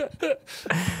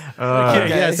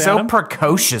 Yes, So Adam?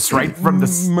 precocious, right from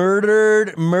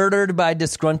the... Murdered by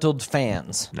disgruntled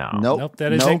fans. No. Nope,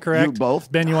 that is Nope. incorrect. You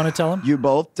both, Ben, you want to tell him? you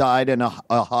both died in a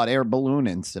hot air balloon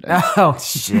incident. Oh,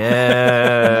 shit.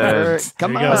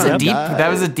 Come There you on, go. That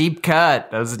was a deep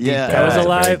cut. That was a deep Yeah. cut. That was a Very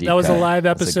live. deep That was a cut. live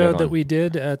That's a good episode that one. we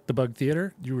did at the Bug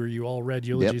Theater. You all read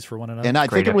eulogies for one another. And I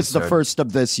Great think it was the episode. first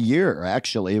of this year.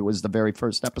 Actually, it was the very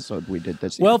first episode we did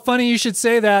this year. Well, funny you should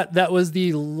say that. That was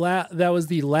the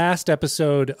last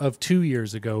episode of 2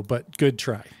 years ago, but good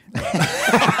try.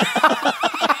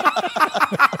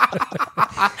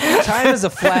 Time is a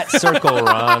flat circle,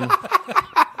 Ron.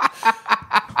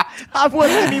 I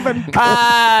wasn't even.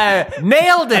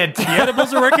 Nailed it. The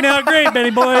edibles are working out great, Benny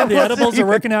boy. The edibles are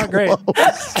working out great.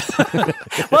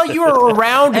 Well, you were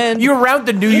around. You were around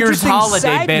the New Year's Interesting holiday,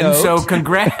 side Ben. note. So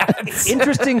congrats.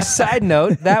 Interesting side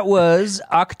note, that was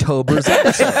October's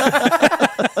episode.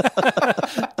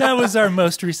 That was our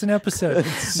most recent episode.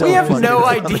 We have no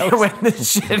idea when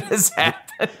this shit has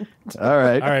happened. All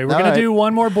right. All right, we're going to do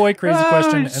one more boy crazy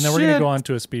question, and then we're going to shit. go on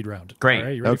to a speed round. Great. All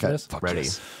right, you ready for Okay. this? Ready.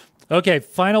 Okay,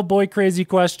 final boy crazy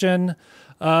question.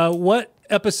 What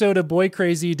episode of Boy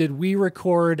Crazy did we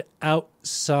record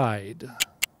outside?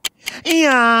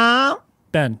 Yeah.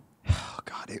 Ben, Oh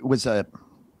God, it was at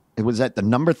the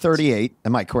number 38.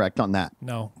 Am I correct on that?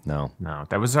 no. No. No,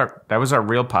 that was our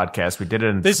real podcast. We did it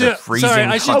in This the is freezing sorry.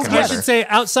 I fucking should weather. say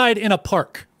outside in a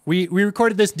park. We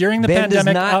recorded this during the Ben does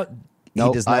pandemic. not. He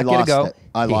Nope, does I not get to lost go. it.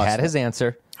 I He lost had it. his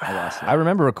answer. I lost it. I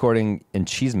remember recording in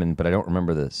Cheeseman, but I don't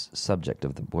remember the subject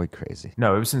of the boy crazy.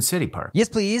 No, it was in City Park. Yes,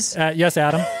 please. Yes,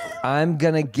 Adam. I'm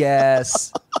gonna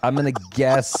guess.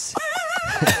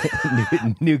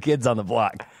 New Kids on the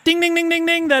Block. Ding, ding, ding, ding,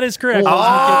 ding. That is correct.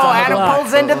 Oh, Adam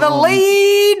pulls into the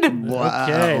lead.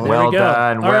 Okay, there Well we go.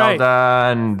 done. All Well right.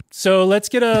 done. So let's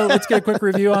get a quick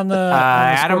review on the on the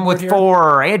Adam with scoreboard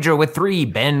 4, Andrew with 3,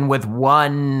 Ben with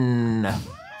 1.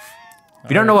 If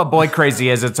you don't know what Boy Crazy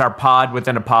is, it's our pod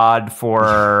within a pod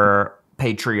for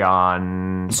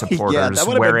Patreon supporters, Yeah, that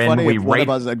would have been wherein funny we if one rate of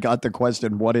us had got the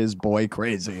question, "What is boy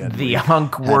crazy?" And the we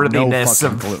hunk had no worthiness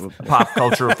fucking of clue. pop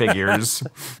culture figures.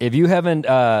 If you haven't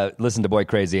listened to Boy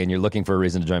Crazy and you're looking for a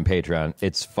reason to join Patreon,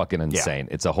 it's fucking insane.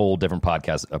 It's a whole different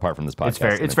podcast apart from this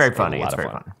podcast. It's very funny. a lot It's of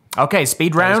very fun. fun. Okay,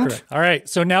 speed round. Correct. All right.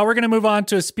 So now we're going to move on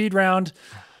to a speed round.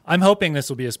 I'm hoping this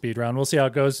will be a speed round. We'll see how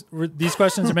it goes. These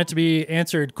questions are meant to be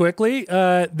answered quickly.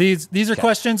 These are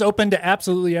questions open to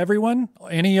absolutely everyone.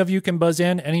 Any of you can buzz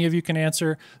in. Any of you can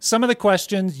answer. Some of the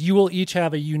questions, you will each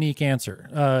have a unique answer.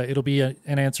 It'll be an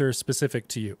answer specific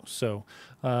to you. So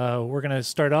we're going to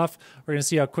start off. We're going to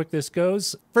see how quick this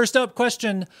goes. First up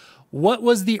question, what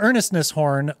was the earnestness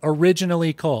horn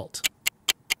originally called?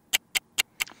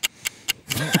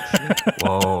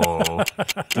 Whoa.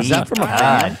 Is that from a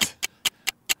fan?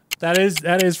 That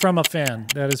is from a fan.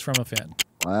 That is from a fan.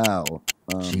 Wow.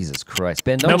 Jesus Christ,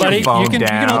 Ben! Don't Nobody, you phone you can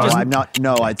down. all just I'm not.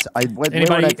 No, where would I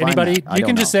find anybody. that? I You don't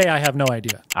can know. just say I have no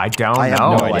idea. I don't I have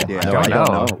know. no idea. I don't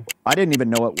know. I didn't even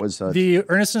know it was. The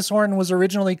earnestness horn was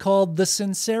originally called the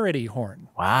sincerity horn.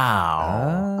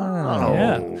 Wow.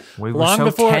 Yeah. We were Long so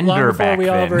before tender back we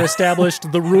then. ever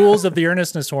established the rules of the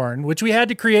earnestness horn, which we had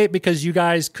to create because you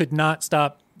guys could not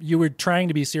stop. You were trying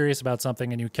to be serious about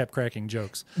something and you kept cracking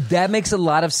jokes. That makes a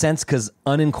lot of sense because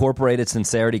unincorporated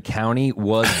Sincerity County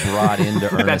was brought into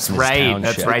Earnestness That's right.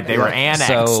 Township. That's right. They were annexed.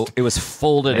 So it was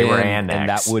folded They in, were and that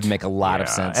annexed. would make a lot of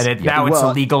sense. And Yeah. now it's Well-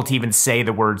 illegal to even say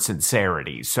the word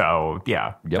sincerity. So,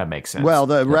 yeah, that makes sense. Well,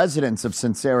 the residents of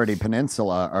Sincerity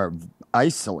Peninsula are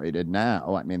isolated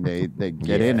now. I mean, they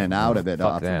get in and out of it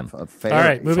fuck off them. of ferries. All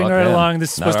right, moving Fuck right them. along.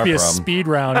 This is Not supposed to our be a problem. speed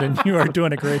round, and you are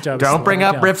doing a great job. of don't bring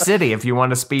slowing up it Rift down. City if you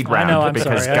want a speed round. know, I'm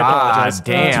because, sorry, I God apologize.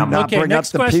 damn. Do not Okay, bring up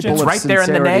next the question. people It's of right there in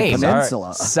the Sincerity name.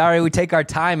 Peninsula. Sorry, we take our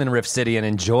time in Rift City and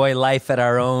enjoy life at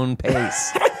our own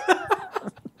pace.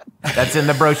 That's in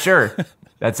the brochure.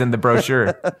 That's in the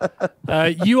brochure.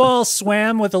 You all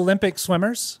swam with Olympic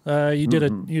swimmers. You did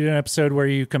an episode where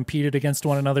you competed against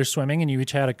one another swimming, and you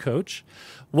each had a coach.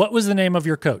 What was the name of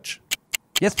your coach?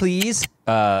 Yes, please.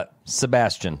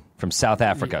 Sebastian from South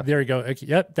Africa. There you go. Okay,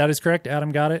 yep, that is correct.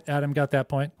 Adam got it. Adam got that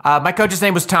point. My coach's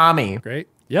name was Tommy. Great.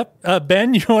 Yep.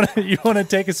 Ben, you want to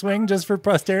take a swing just for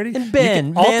posterity? And Ben,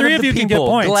 You can- all man three of of the you can get people,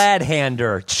 points.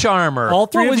 Glad-hander, Charmer. All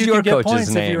three what of was you your can get coach's points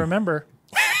name? if you remember.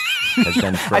 Has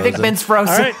been I think frozen. Ben's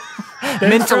frozen. All right.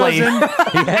 Mentally. Frozen.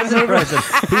 He hasn't frozen.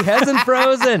 He hasn't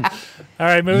frozen. All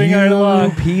right, moving You right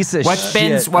along. piece of What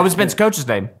shit. was Ben's coach's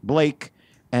name? Blake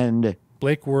and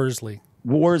Blake Worsley.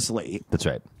 Worsley. That's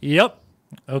right. Yep.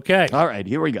 Okay. All right,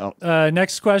 here we go.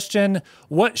 Next question.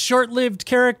 What short-lived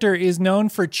character is known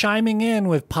for chiming in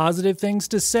with positive things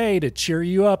to say to cheer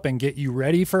you up and get you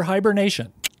ready for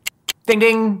hibernation? Ding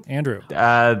ding. Andrew.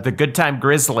 The Good Time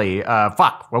Grizzly.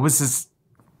 Fuck. What was his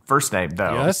first name,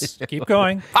 though? Yes. Keep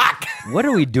going. Fuck. What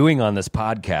are we doing on this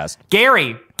podcast?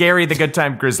 Gary, the Good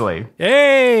Time Grizzly.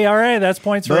 Hey, all right. That's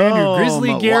points for Andrew. Boom.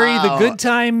 Grizzly Gary, the Wow. Good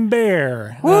Time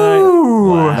Bear.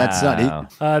 That's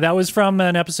not. That was from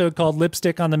an episode called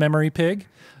Lipstick on the Memory Pig.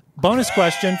 Bonus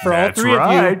question for all That's three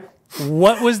right. of you.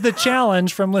 What was the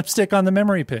challenge from Lipstick on the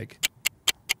Memory Pig?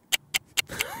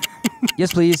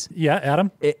 Yes, please. Yeah,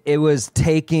 Adam? It was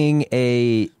taking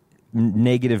a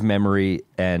negative memory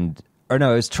it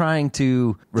was trying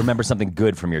to remember something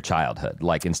good from your childhood.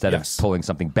 Like instead Yes. of pulling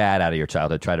something bad out of your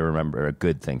childhood, try to remember a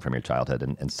good thing from your childhood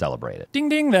and celebrate it. Ding,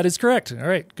 ding. That is correct. All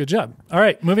right. Good job. All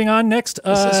right. Moving on. Next.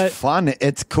 This is fun.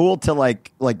 It's cool to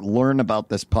like learn about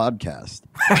this podcast.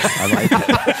 I like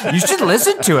it. You should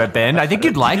listen to it, Ben. I think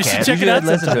you'd like should it. check You it out should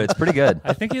listen to it. It's pretty good.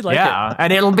 I think you'd like Yeah,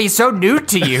 and it'll be so new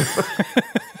to you.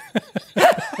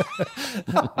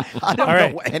 I don't All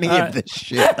right. know any of this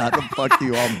shit. How the fuck do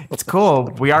you all? It's cool.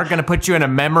 We are going to put you in a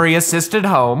memory-assisted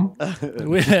home.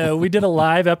 it. We did a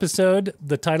live episode.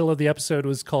 The title of the episode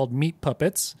was called Meat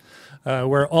Puppets,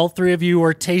 where all three of you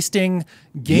were tasting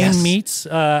game Yes. meats.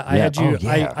 I had you. Oh,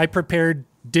 yeah. I prepared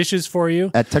dishes for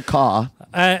you. At Taka.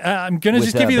 I'm going to With,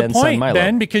 just give you the Ben's son point, Milo.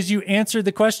 Ben, because you answered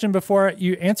the question before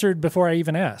I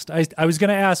even asked. I was going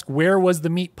to ask, where was the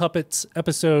Meat Puppets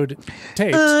episode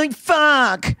taped?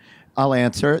 Fuck. I'll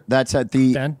answer. That's at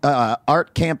the Ben?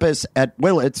 art campus at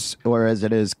Willits, or as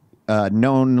it is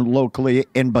known locally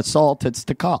in Basalt, it's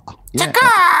Taka. Yeah.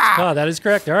 Oh, that is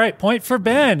correct. All right, point for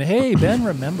Ben. Hey, Ben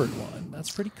remembered one.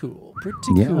 That's pretty cool. Pretty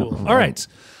cool. All right.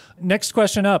 Next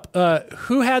question up.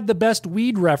 Who had the best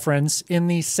weed reference in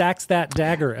the Sax That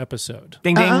Dagger episode?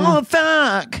 Ding ding. Oh,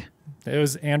 fuck. It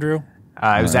was Andrew.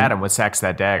 It was Adam with Sax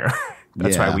That Dagger.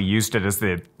 That's Yeah. why we used it as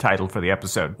the title for the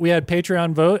episode. We had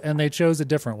Patreon vote, and they chose a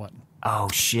different one. Oh,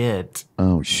 shit.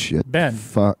 Oh, shit. Ben,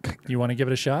 Fuck. you want to give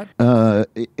it a shot?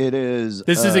 It is.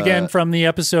 This is again from the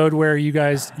episode where you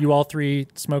all three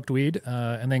smoked weed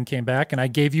and then came back, and I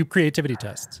gave you creativity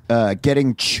tests.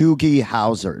 Getting Chugi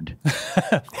Hausered.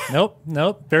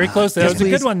 Nope. Very close. That was a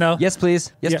good one, though. Yes,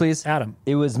 please. Yes, Yeah, please. Adam.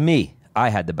 It was me. I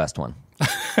had the best one.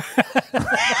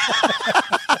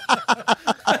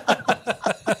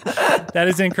 That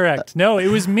is incorrect. No, it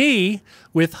was me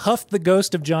with Huff the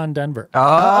Ghost of John Denver.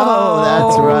 Oh,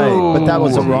 that's right. But that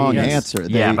was a wrong Yes. answer.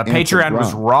 They Yeah, but answered Patreon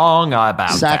was wrong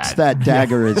about Sax that. That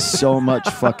Dagger is so much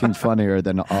fucking funnier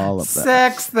than all of that.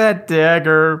 Sax That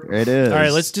Dagger. It is. All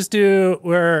right, let's just do.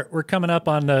 We're coming up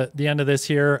on the end of this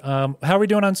here. How are we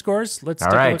doing on scores? Let's All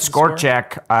take a look right, at the score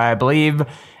check. I believe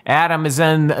Adam is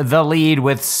in the lead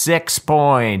with 6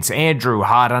 points. Andrew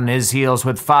hot on his heels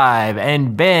with 5.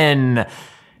 And Ben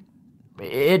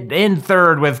in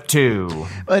third with 2.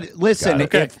 But listen,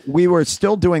 Okay. if we were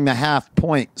still doing the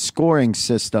half-point scoring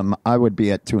system, I would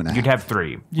be at 2.5. You'd have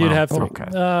 3. You'd Well, have 3.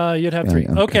 Okay. You'd have 3.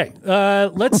 okay.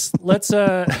 Okay. Let's.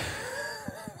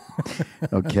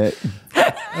 Okay.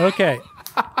 Okay.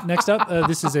 Next up,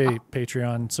 this is a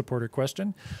Patreon supporter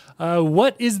question.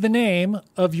 What is the name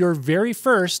of your very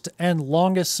first and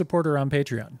longest supporter on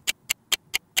Patreon?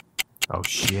 Oh,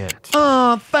 shit.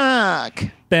 Oh, fuck.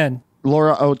 Ben.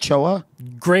 Laura Ochoa?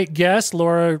 Great guess.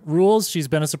 Laura rules. She's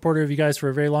been a supporter of you guys for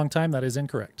a very long time. That is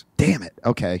incorrect. Damn it.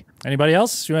 Okay. Anybody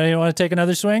else? You want to take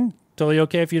another swing? Totally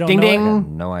okay if you don't Ding know ding. it.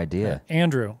 No idea.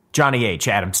 Andrew. Johnny H.,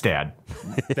 Adam's dad.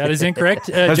 That is incorrect.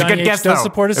 was a Johnny good H. guess, does though.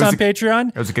 support us It was on Patreon.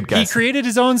 It was a good He guess. created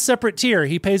his own separate tier.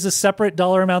 He pays a separate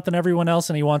dollar amount than everyone else,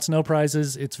 and he wants no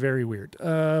prizes. It's very weird.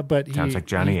 But Sounds like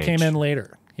Johnny he H. came in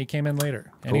later.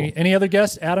 Any other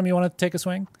guests? Adam, you want to take a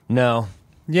swing? No.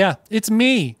 Yeah, it's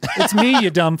me. It's me, you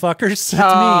dumb fuckers. It's me.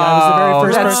 I was the very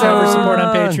first that's person to ever so- support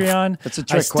on Patreon. That's a I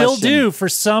trick still question. do. For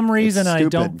some reason, I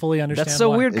stupid. don't fully understand That's so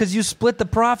why. weird because you split the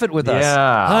profit with us.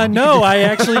 Yeah. No, I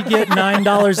actually get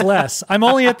 $9 less. I'm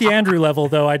only at the Andrew level,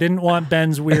 though. I didn't want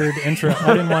Ben's weird intro. I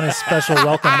didn't want his special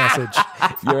welcome message.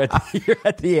 You're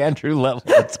at the Andrew level.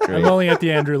 That's great. I'm only at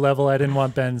the Andrew level. I didn't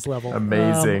want Ben's level.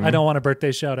 Amazing. I don't want a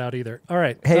birthday shout out either. All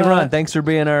right. Hey, Ron, thanks for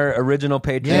being our original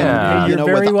Patreon. Yeah. Hey, you're You know,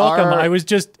 very with welcome.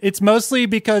 our- It's mostly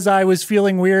because I was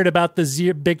feeling weird about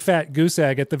the big fat goose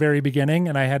egg at the very beginning,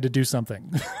 and I had to do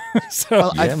something. So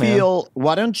Well, I man. feel,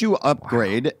 why don't you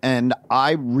upgrade? And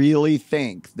I really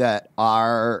think that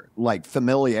our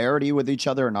familiarity with each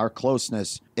other and our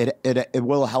closeness, it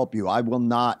will help you. I will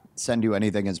not send you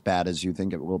anything as bad as you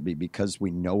think it will be because we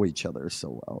know each other so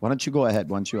well. Why don't you go ahead?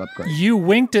 Why don't you upgrade? you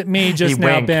winked at me just He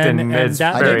now, winked, Ben, and and it's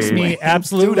that very- makes me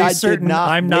absolutely Dude, I did certain not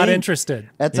I'm not wink. interested.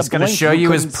 That's He's a gonna blink. show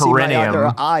you his couldn't see my perineum.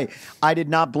 other eye. I did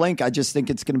not blink. I just think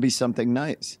it's going to be something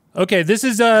nice. Okay, this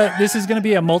is going to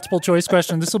be a multiple choice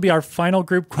question. This will be our final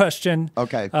group question.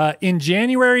 Okay. In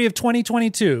January of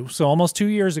 2022, so almost 2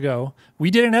 years ago, we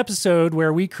did an episode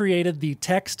where we created the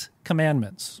text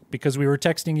commandments because we were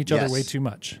texting each other Yes. way too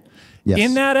much. Yes.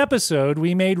 In that episode,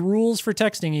 we made rules for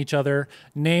texting each other.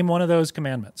 Name one of those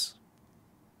commandments.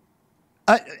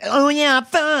 Oh, yeah,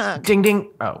 fuck. Ding ding.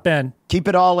 Oh. Ben. Keep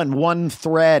it all in one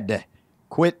thread.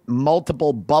 Quit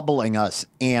multiple bubbling us,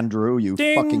 Andrew, you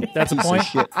Ding. fucking That's a piece point. of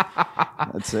shit.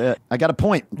 That's it. I got a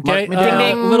point. Okay. Mark me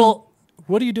down.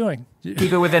 What are you doing?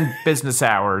 Keep it within business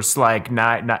hours, like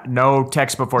no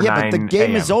text before Yeah, 9 but the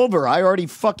game a.m. is over. I already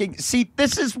fucking see.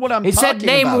 This is what I'm It talking said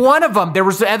name about. one of them. There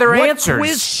was other What answers.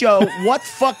 quiz show? What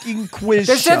fucking quiz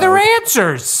There's show? other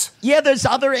answers. Yeah, there's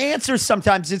other answers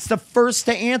sometimes. It's the first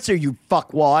to answer, you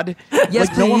fuckwad.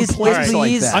 Yes, no one please. plays Yes, like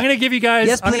please. that. I'm going to give you guys.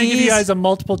 Yes, I'm going to give you please. guys a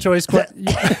multiple choice question.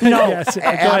 No, Yes, go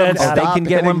Adam, ahead, stop. They can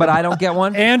get one, but I don't get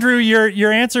one. Andrew,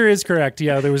 your answer is correct.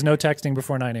 Yeah, there was no texting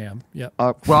before 9 a.m. Yeah.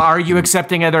 Well, are you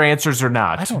accepting other answers or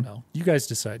not? I don't know. You guys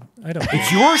decide. I don't.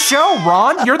 It's your show,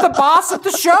 Ron. You're the boss of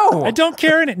the show. I don't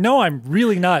care. No, I'm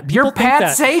really not. People You're think Pat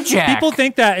that. Sajak. People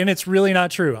think that, and it's really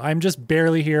not true. I'm just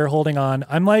barely here holding on.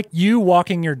 I'm like you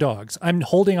walking your dogs. I'm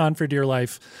holding on for dear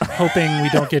life, hoping we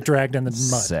don't get dragged in the mud.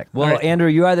 Sick. Well, All right. Andrew,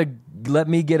 you either let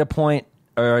me get a point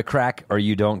or a crack, or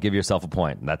you don't give yourself a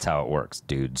point. And that's how it works,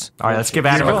 dudes. All right, let's give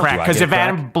Adam a crack, because if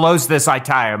Adam blows this, I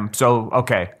tie him. So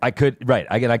okay, I could blow it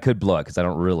because I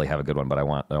don't really have a good one, but I don't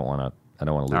want to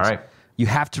lose. All right. You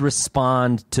have to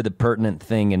respond to the pertinent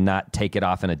thing and not take it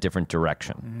off in a different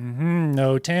direction. Mm-hmm.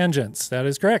 No tangents. That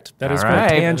is correct. That is All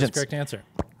correct. right. That is correct answer.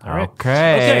 All right.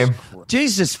 Okay.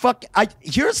 Jesus fuck!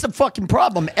 Here's the fucking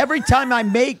problem. Every time I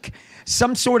make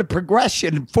some sort of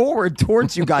progression forward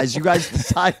towards you guys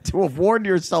decide to award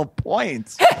yourself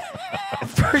points.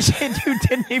 First, you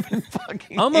didn't even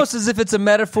fucking. Almost as if it's a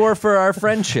metaphor for our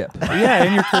friendship. Yeah,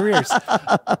 in your careers.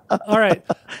 All right.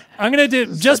 I'm going to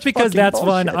do, just because that's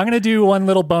bullshit. fun, I'm going to do one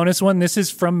little bonus one. This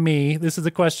is from me. This is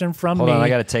a question from Hold me. on, I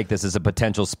got to take this as a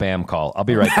potential spam call. I'll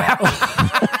be right back.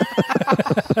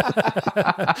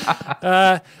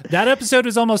 That episode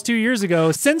was almost 2 years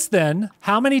ago. Since then,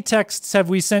 how many texts have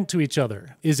we sent to each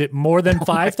other? Is it more than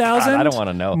 5,000? I don't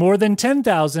wanna know. More than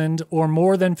 10,000 or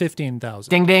more than 15,000?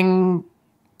 Ding ding.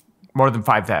 More than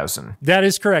 5,000. That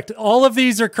is correct. All of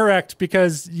these are correct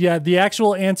because, the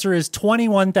actual answer is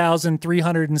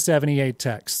 21,378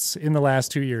 texts in the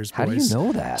last 2 years, boys. How do you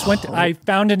know that? I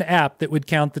found an app that would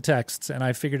count the texts, and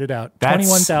I figured it out. That's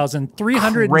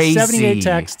 21,378 crazy.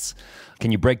 texts.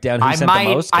 Can you break down who sent the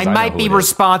most? 'Cause I might know be who it is.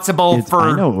 responsible for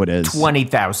I know who it is.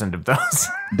 20,000 of those.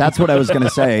 That's what I was going to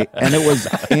say, and it was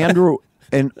Andrew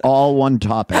in all one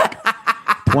topic.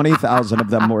 20,000 of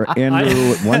them were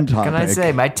Andrew at one topic. Can I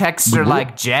say my texts are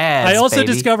like jazz? I also baby.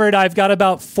 discovered I've got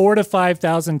about 4,000 to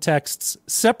 5,000 texts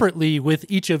separately with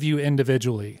each of you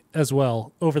individually as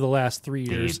well over the last 3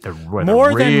 years.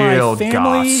 More than my real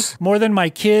family, goss. more than my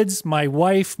kids, my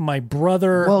wife, my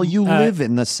brother. Well, you live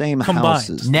in the same combined.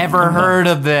 houses. Never heard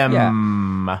of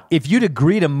them. If you'd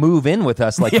agree to move in with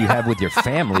us like you have with your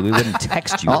family, we wouldn't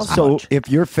text you as Also, much. if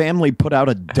your family put out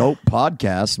a dope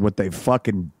podcast, what they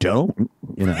fucking don't,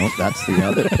 that's the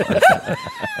other.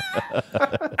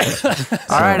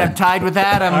 All right, I'm tied with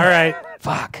Adam. All right.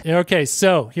 Fuck. Okay,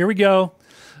 so here we go.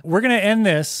 We're going to end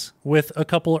this with a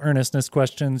couple of earnestness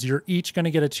questions. You're each going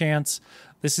to get a chance.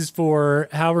 This is for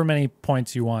however many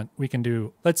points you want. We can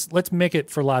do. Let's make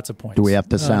it for lots of points. Do we have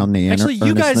to sound the actually,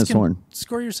 you guys earnestness can horn?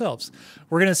 score yourselves.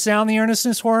 We're going to sound the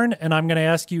earnestness horn, and I'm going to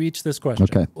ask you each this question.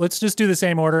 Okay. Let's just do the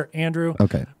same order. Andrew.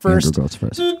 Okay. First. Andrew goes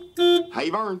first.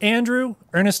 Andrew,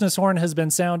 earnestness horn has been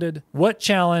sounded. What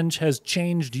challenge has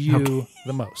changed you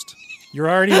the most? You're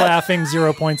already laughing.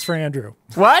 0 points for Andrew.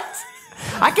 What?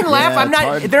 I can laugh. I'm it's not.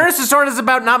 hard. There is a sort of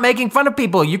about not making fun of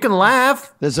people. You can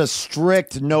laugh. There's a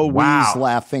strict no Wow. wheeze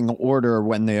laughing order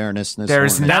when the earnestness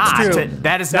There's horn. not. That's true.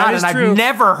 That is That not, is and true. I've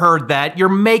never heard that. You're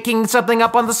making something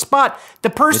up on the spot.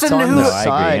 The person It's on who, the No, I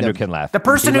side agree. Andrew of- can laugh. the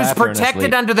person He who's laughed protected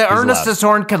earnestly. under the He's allowed. earnestness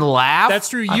horn can laugh. That's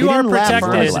true. He You are didn't laugh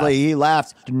protected. earnestly. He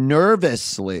laughed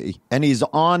nervously, and he's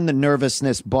on the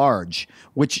nervousness barge,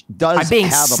 which does I'm being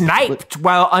have sniped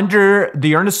while under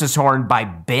the earnestness horn by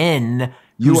Ben,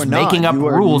 You who's are not. making up You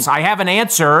are- rules. I have an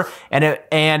answer, and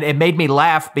it made me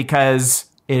laugh because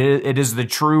it is the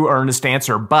true earnest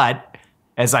answer. But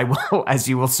as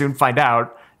you will soon find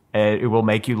out, it will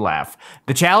make you laugh.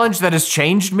 The challenge that has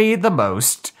changed me the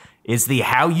most is the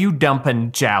how you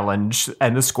dumpin' challenge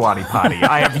and the squatty potty.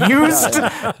 I have used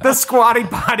the squatty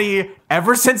potty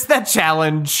ever since that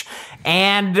challenge,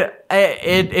 and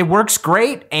it works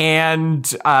great. And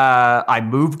I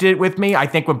moved it with me. I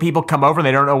think when people come over and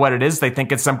they don't know what it is, they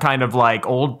think it's some kind of like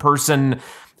old person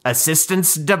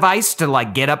assistance device to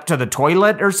like get up to the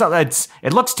toilet or something.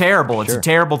 It looks terrible. It's a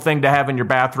terrible thing to have in your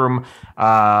bathroom.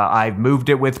 I've moved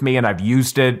it with me and I've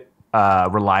used it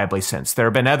reliably since. There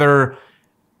have been other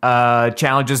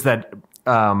challenges that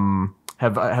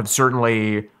have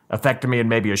certainly affected me in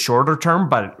maybe a shorter term,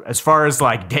 but as far as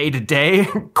like day-to-day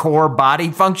core body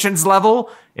functions level,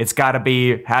 it's got to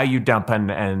be how you dumpin'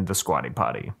 and the squatty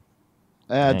potty.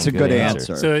 That's a good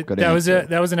answer. So Good that was answer.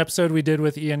 that was an episode we did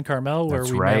with Ian Carmel where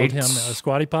That's we right. mailed him a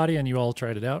squatty potty and you all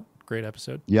tried it out. Great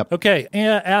episode. Yep. Okay,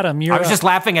 Adam, you're I was up. just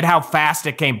laughing at how fast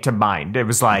it came to mind. It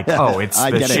was like, oh, it's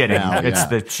I the get it shitting. now, It's yeah.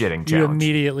 the shitting You challenge.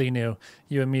 immediately knew.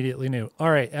 You immediately knew.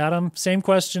 All right, Adam, same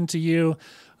question to you.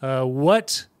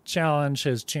 What challenge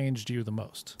has changed you the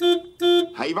most?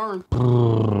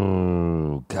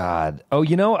 Oh, God. Oh,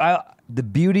 the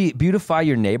Beautify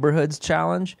Your Neighborhoods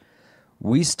challenge,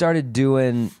 we started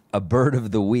doing a bird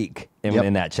of the week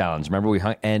in that challenge. Remember we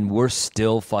hung, and we're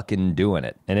still fucking doing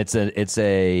it. And it's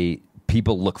a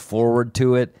people look forward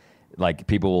to it. Like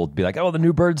people will be like, oh, the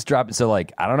new bird's dropping. So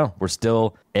like, I don't know. We're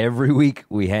still every week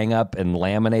we hang up and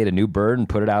laminate a new bird and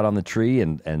put it out on the tree.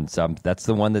 And so that's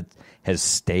the one that has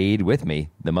stayed with me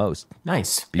the most.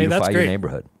 Nice. Beautify that's your great.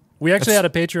 neighborhood. We actually had a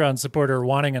Patreon supporter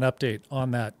wanting an update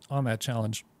on that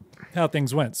challenge. how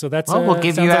things went. So that's Well, we'll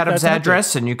give you Adam's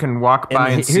address, and you can walk by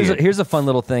and see it. Here's a fun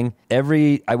little thing.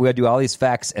 We do all these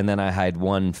facts, and then I hide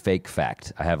one fake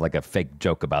fact. I have like a fake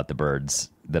joke about the birds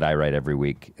that I write every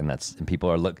week, and people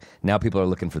are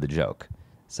looking for the joke.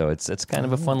 So it's kind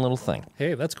of a fun little thing.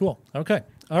 Hey, that's cool. Okay.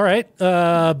 All right.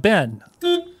 Ben.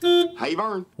 Hey,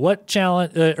 Vern. What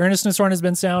challenge, earnestness horn has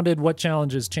been sounded. What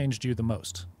challenges changed you the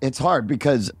most? It's hard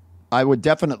because I would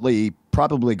definitely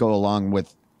probably go along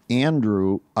with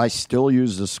Andrew. I still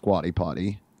use the squatty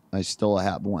potty. I still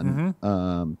have one.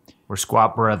 Mm-hmm. We're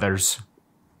squat brothers.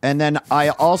 And then I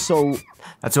also...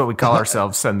 That's what we call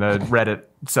ourselves in the Reddit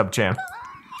sub-channel.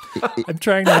 I'm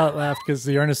trying to not laugh because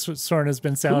the earnest horn has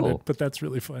been sounded, but that's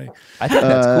really funny. I think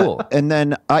that's cool. And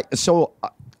then I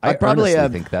probably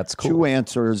have think that's cool. two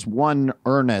answers. One,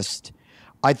 earnest.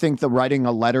 I think the writing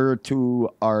a letter to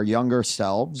our younger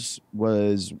selves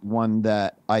was one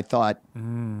that I thought,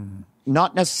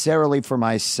 not necessarily for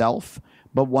myself,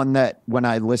 but one that when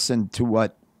I listened to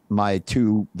what my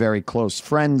two very close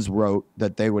friends wrote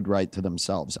that they would write to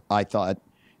themselves, I thought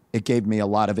it gave me a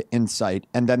lot of insight.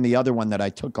 And then the other one that I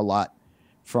took a lot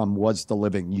from was the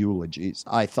living eulogies.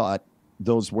 I thought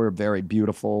those were very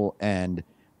beautiful, and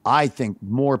I think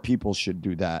more people should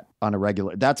do that on a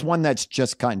regular. That's one that's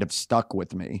just kind of stuck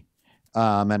with me.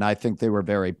 And I think they were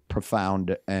very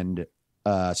profound. And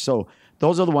so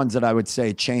those are the ones that I would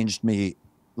say changed me,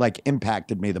 like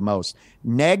impacted me the most.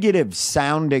 Negative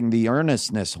sounding the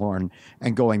earnestness horn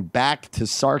and going back to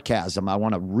sarcasm. I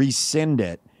want to rescind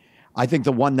it. I think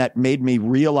the one that made me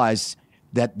realize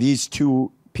that these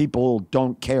two people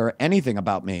don't care anything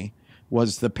about me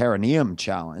was the perineum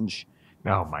challenge.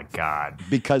 Oh, my God.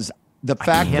 Because the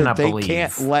fact that they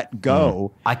can't let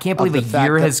go. I can't believe a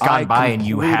year has gone by and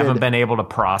you haven't been able to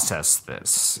process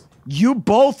this. You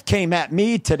both came at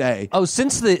me today. Oh,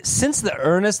 since the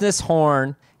earnestness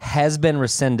horn has been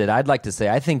rescinded, I'd like to say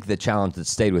I think the challenge that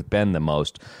stayed with Ben the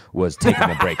most was taking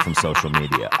a break from social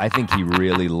media. I think he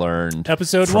really learned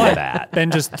episode from 1. that.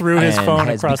 Ben just threw his phone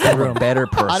across the room. A better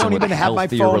person. I don't even with have my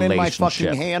phone in my relationship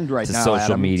fucking hand right to now. Social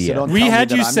Adam, media. so We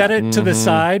had you set it to the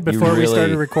side before we started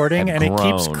really recording, and it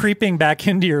keeps grown. creeping back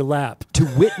into your lap. To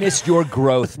witness your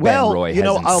growth, Ben Well, Roy, you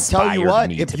know, has I'll tell you inspired what.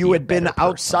 me If to you be a had been better person.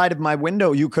 outside of my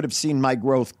window, you could have seen my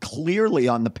growth clearly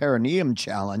on the perineum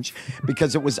challenge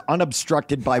because it was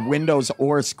unobstructed by windows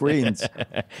or screens.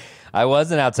 I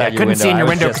wasn't outside I your couldn't window. see in your I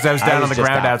was window just- because I was down on the just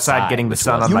ground outside getting the which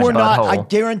sun was- on You my were not. I butthole.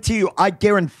 guarantee you. I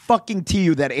guarantee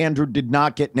you that Andrew did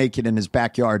not get naked in his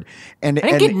backyard. And I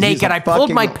didn't get naked. I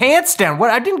pulled my pants down. What?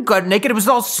 I didn't go naked. It was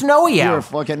all snowy out. You're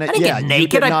fucking. I didn't yeah, get you naked.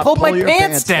 did I not pulled my pull your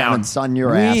pants down. and sun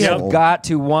your We asshole. have got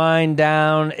to wind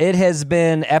down. It has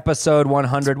been episode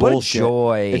 100. What a Bullshit.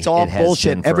 joy! It's all it has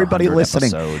bullshit. been for Everybody 100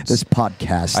 listening, episodes. this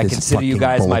podcast. I is consider you fucking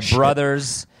guys bullshit. my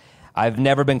brothers. I've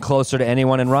never been closer to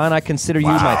anyone. And Ron, I consider you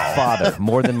my father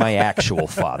more than my actual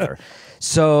father.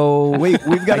 So We've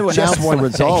got to I just announce the wanna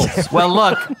results. Well,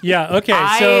 look. Yeah.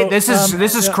 Okay. This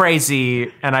is crazy,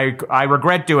 and I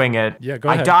regret doing it. Yeah, go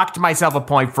I ahead. docked myself a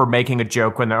point for making a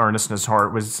joke when the earnestness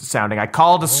horn was sounding. I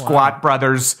called a squat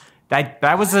brothers. I just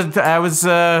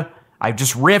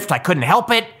riffed. I couldn't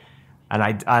help it, and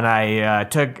I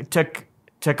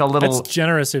took a little. That's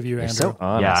generous of you, Andrew. so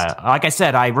honest. Yeah, like I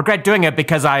said, I regret doing it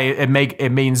because it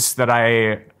means that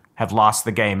I have lost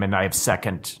the game and I have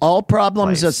second. All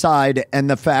problems place. aside, and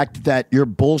the fact that your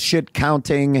bullshit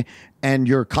counting and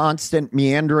your constant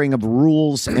meandering of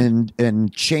rules and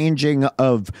changing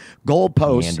of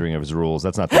goalposts. Meandering of his rules.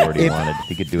 That's not the word he wanted.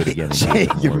 He could do it again.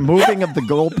 Your moving of the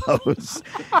goalposts,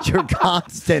 your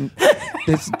constant,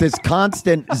 this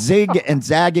constant zig and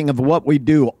zagging of what we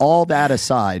do. All that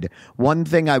aside, one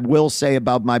thing I will say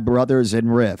about my brothers in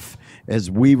Riff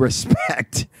is we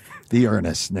respect the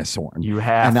earnestness horn. You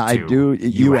have and to. I do.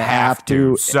 You have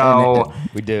to. So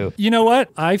We do. You know what?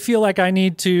 I feel like I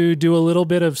need to do a little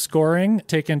bit of scoring,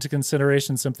 take into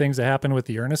consideration some things that happened with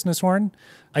the earnestness horn.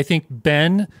 I think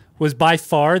Ben was by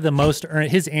far the most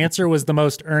his answer was the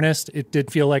most earnest. It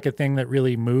did feel like a thing that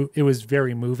really moved. It was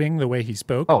very moving the way he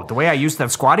spoke. Oh, the way I use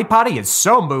that squatty potty is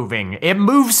so moving. It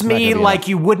moves me like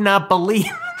you would not believe.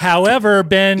 However,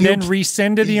 Ben then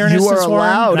rescinded the earnestness you are horn.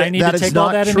 allowed. And I need That to is take all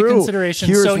not that into true. consideration.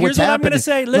 Here's so here's what's what I'm going to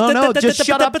happening. say. No, just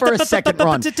shut up for a second,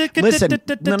 Ron. Listen,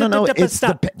 no. It's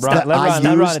Stop. the Ron,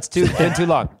 let Ron. It's been too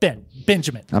long.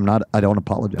 Benjamin. I'm not. I don't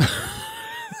apologize.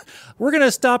 We're going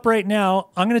to stop right now.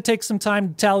 I'm going to take some time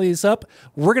to tally this up.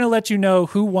 We're going to let you know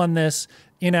who won this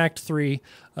in Act 3.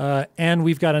 And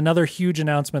we've got another huge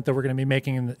announcement that we're going to be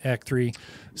making in Act 3.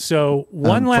 So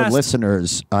for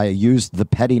listeners, I used the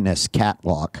pettiness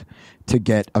catwalk to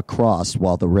get across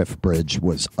while the Rift Bridge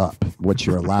was up, which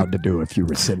you're allowed to do if you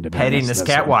rescinded Pettiness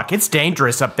catwalk. It's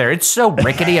dangerous up there. It's so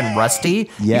rickety and rusty.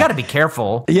 Yeah. You got to be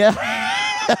careful. Yeah.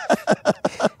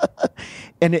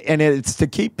 And it's to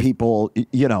keep people,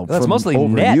 from mostly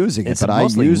overusing net. it. But I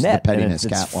use the pettiness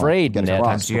it's catwalk. frayed get net.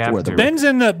 across You have before to.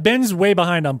 the Ben's way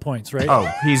behind on points, right?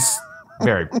 Oh, he's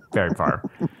very, very far.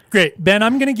 Great. Ben,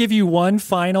 I'm going to give you one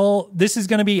final. This is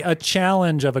going to be a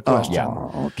challenge of a question.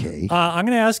 Okay. I'm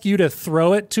going to ask you to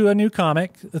throw it to a new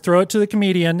comic, throw it to the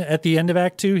comedian at the end of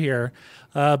Act 2 here.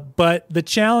 But the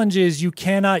challenge is you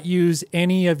cannot use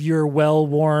any of your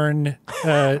well-worn...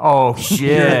 oh,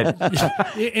 shit.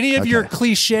 any of your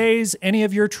cliches, any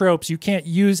of your tropes. You can't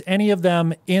use any of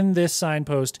them in this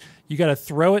signpost. You got to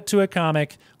throw it to a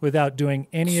comic without doing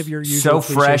any of your usual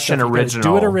So fresh stuff. and You gotta original.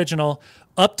 Do it original.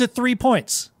 Up to 3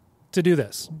 points to do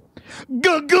this.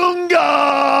 Gagunga!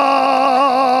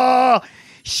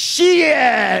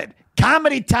 Shit!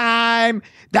 Comedy time!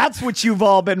 That's what you've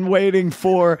all been waiting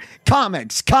for.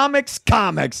 Comics.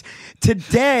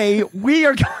 Today, we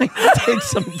are going to take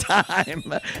some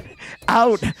time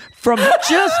out from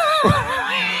just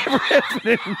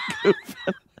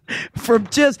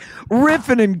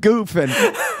riffing and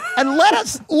goofing. And let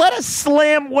us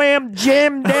slam wham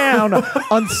jam down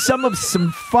on some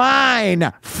fine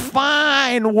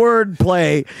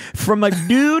wordplay from a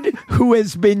dude who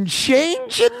has been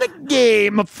changing the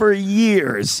game for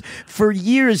years. For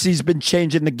years he's been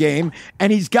changing the game,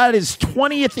 and he's got his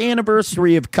 20th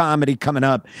anniversary of comedy coming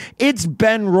up. It's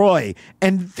Ben Roy,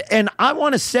 and I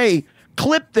want to say,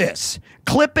 clip this,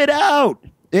 clip it out.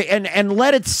 And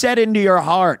let it set into your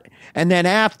heart. And then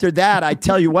after that, I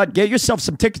tell you what, get yourself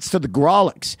some tickets to the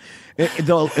Grawlix.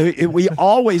 We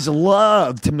always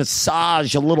love to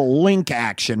massage a little link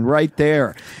action right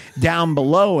there down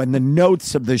below in the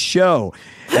notes of the show.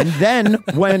 And then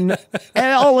when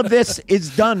all of this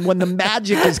is done, when the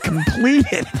magic is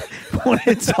completed, when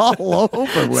it's all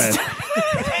over with...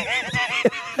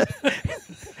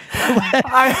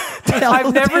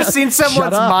 I've never seen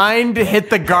someone's mind hit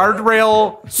the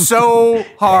guardrail so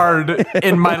hard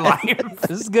in my life.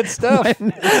 This is good stuff.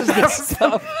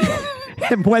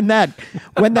 And when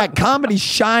that comedy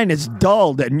shine is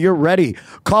dulled and you're ready,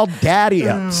 call Daddy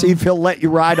up. See if he'll let you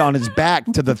ride on his back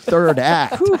to the third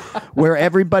act, where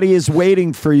everybody is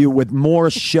waiting for you with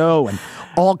more show and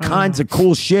all kinds of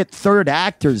cool shit. Third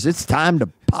actors, it's time to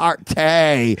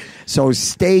party. So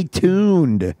stay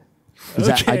tuned.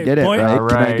 Okay, I did it, right? All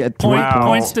Can I right. get 3 Wow.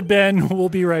 Points to Ben. We'll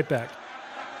be right back.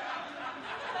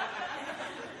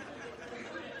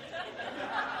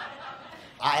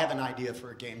 I have an idea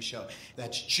for a game show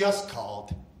that's just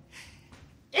called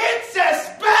It's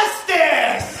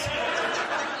Asbestos!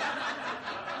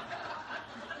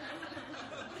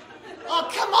 Oh,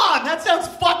 come on, that sounds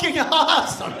fucking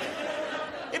awesome.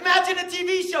 Imagine a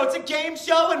TV show, it's a game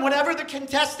show, and whenever the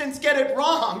contestants get it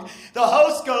wrong, the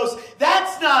host goes,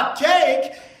 "That's not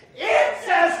cake, it's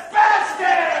asbestos!"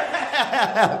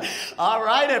 All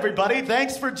right, everybody,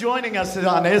 thanks for joining us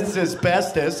on It's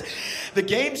Asbestos, the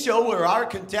game show where our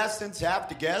contestants have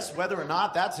to guess whether or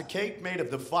not that's a cake made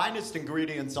of the finest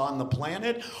ingredients on the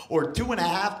planet or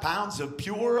 2.5 pounds of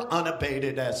pure,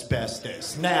 unabated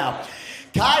asbestos. Now,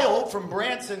 Kyle from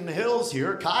Branson Hills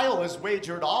here, Kyle has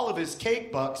wagered all of his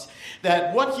cake bucks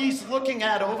that what he's looking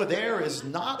at over there is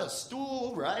not a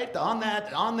stool, right?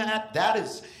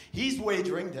 He's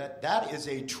wagering that is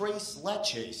a Tres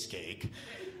Leches cake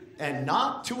and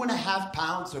not 2.5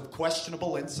 pounds of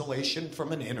questionable insulation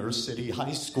from an inner city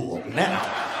high school. Now,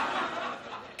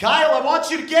 Kyle, I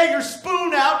want you to get your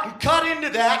spoon out and cut into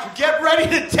that and get ready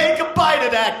to take a bite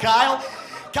of that, Kyle.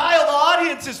 Kyle, the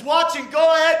audience is watching.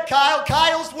 Go ahead, Kyle.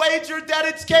 Kyle's wagered that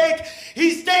it's cake.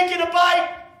 He's taking a bite.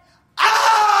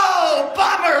 Oh,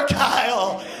 bummer,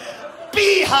 Kyle.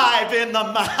 Beehive in the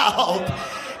mouth.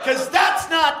 Because that's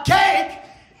not cake.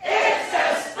 It's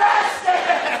asbestos.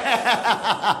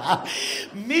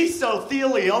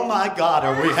 Mesothelioma, oh my God,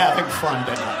 are we having fun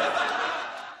tonight?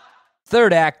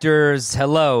 Third actors,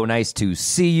 hello, nice to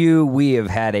see you. We have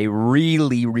had a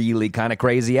really, really kind of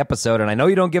crazy episode, and I know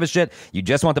you don't give a shit. You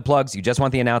just want the plugs, you just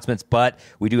want the announcements, but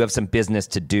we do have some business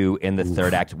to do in the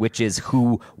third act, which is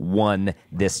who won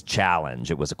this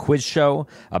challenge. It was a quiz show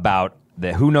about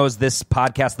the Who Knows This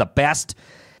podcast the best.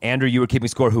 Andrew, you were keeping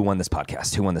score. Who won this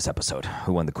podcast? Who won this episode?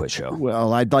 Who won the quiz show?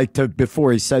 Well, I'd like to,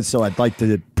 before he says so, I'd like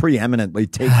to preeminently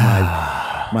take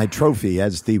my my trophy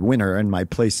as the winner and my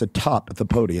place atop the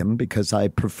podium because I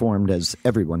performed as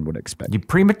everyone would expect. You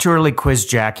prematurely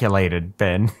quiz-jaculated,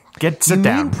 Ben. Sit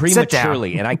down.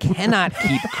 Prematurely, and I cannot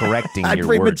keep correcting your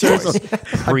word choice. I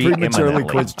prematurely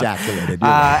quiz-jaculated.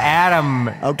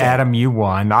 Adam, you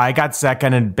won. I got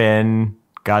second, and Ben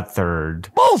got third.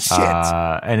 Bullshit.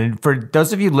 And for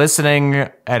those of you listening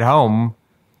at home,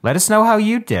 let us know how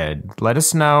you did. Let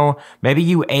us know. Maybe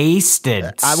you aced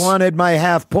it. I wanted my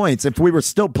half points. If we were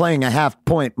still playing a half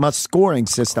point scoring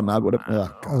system, I would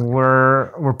have.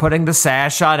 We're putting the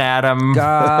sash on Adam.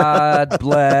 God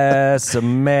bless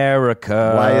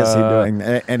America. Why is he doing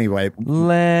anyway?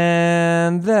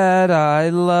 Land that I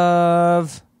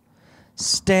love,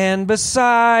 stand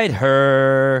beside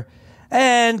her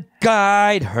and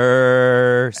guide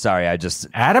her. Sorry,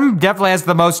 Adam definitely has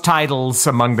the most titles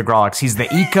among the Grawlix. He's the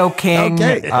Eco King.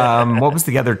 Okay. What was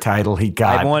the other title he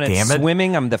got? I won Damn at it.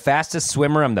 swimming. I'm the fastest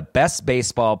swimmer. I'm the best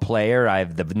baseball player. I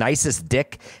have the nicest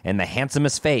dick and the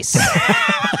handsomest face.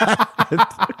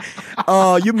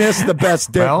 Oh, you missed the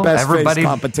best dick, best face everybody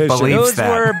competition. believes Those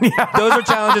that. were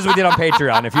challenges we did on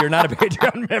Patreon. If you're not a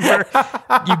Patreon member,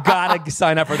 you gotta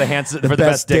sign up for the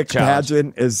best dick challenge.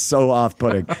 pageant is so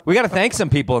off-putting. We gotta thank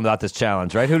some people about this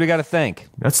challenge, right? Who do we gotta thank?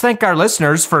 Let's thank our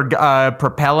listeners for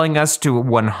propelling us to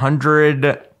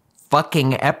 100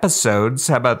 fucking episodes.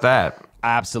 How about that?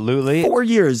 Absolutely. 4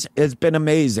 years has been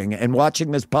amazing, and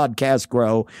watching this podcast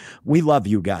grow, we love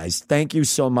you guys. Thank you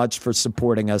so much for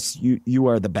supporting us. You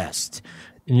are the best.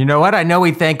 You know what? I know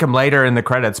we thank him later in the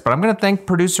credits, but I'm going to thank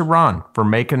producer Ron for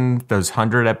making those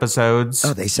 100 episodes.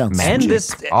 Oh, they sound magic.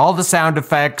 sweet. All the sound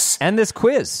effects. And this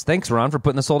quiz. Thanks, Ron, for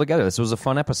putting this all together. This was a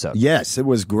fun episode. Yes, it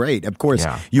was great. Of course,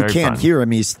 you can't hear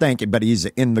him. He's thanking, but he's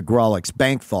in the Grawlix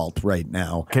bank vault right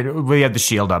now. Okay, we have the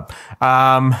shield up.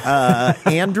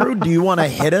 Andrew, do you want to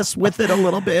hit us with it a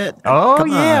little bit? Oh, Come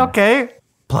yeah, on. okay.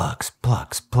 Plugs.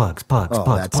 Oh,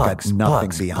 that's got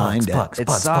nothing behind it.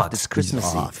 It's soft. It's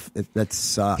Christmassy. That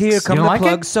sucks. Here come You the like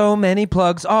plugs. So many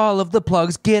plugs. All of the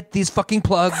plugs. Get these fucking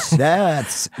plugs.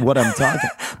 That's what I'm talking.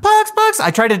 Plugs.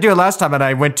 I tried to do it last time and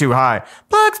I went too high.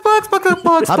 Plugs.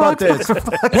 How about this?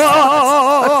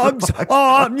 Plugs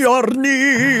on your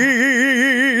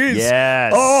knees.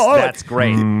 Yes, Oh. that's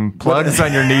great. Plugs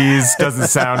on your knees doesn't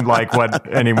sound like what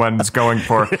anyone's going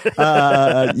for.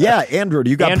 Yeah, Andrew,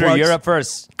 you got Andrew, plugs? you're up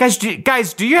first. Guys,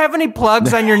 do you have any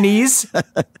plugs on your knees?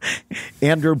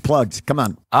 Andrew, plugs. Come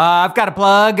on. I've got a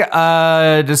plug.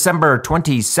 December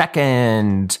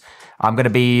 22nd, I'm going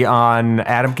to be on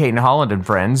Adam, Kate, and Holland and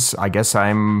Friends. I guess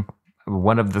I'm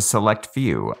one of the select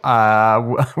few.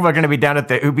 We're going to be down at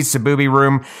the Ooby Sabooby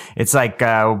Room. It's like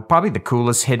probably the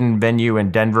coolest hidden venue in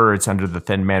Denver. It's under the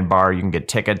Thin Man Bar. You can get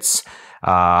tickets.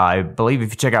 I believe if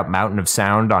you check out Mountain of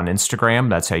Sound on Instagram,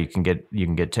 that's how you can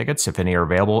get tickets if any are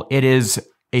available. It is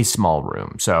a small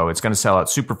room, so it's going to sell out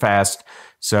super fast.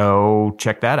 So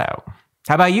check that out.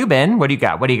 How about you, Ben? What do you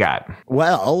got?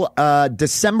 Well,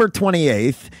 December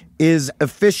 28th is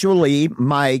officially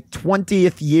my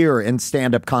 20th year in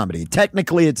stand-up comedy.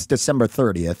 Technically, it's December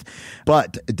 30th,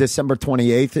 but December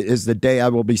 28th is the day I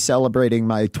will be celebrating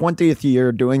my 20th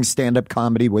year doing stand-up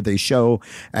comedy with a show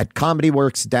at Comedy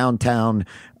Works downtown.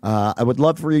 I would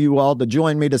love for you all to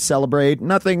join me to celebrate.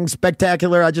 Nothing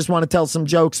spectacular. I just want to tell some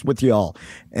jokes with y'all.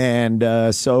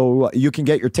 And so you can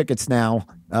get your tickets now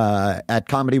at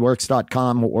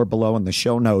comedyworks.com or below in the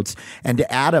show notes. And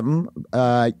Adam,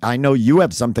 I know you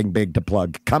have something big to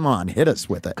plug. Come on, hit us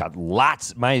with it. Got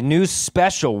lots. My new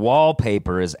special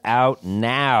wallpaper is out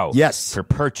now. Yes. For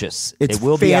purchase. It's it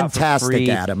will fantastic, be out for free.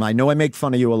 Adam. I know I make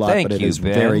fun of you a lot, but it is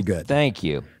Ben. very good. Thank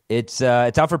you. It's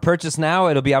out for purchase now.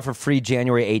 It'll be out for free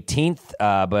January 18th,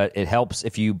 but it helps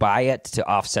if you buy it to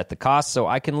offset the cost, so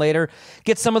I can later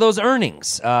get some of those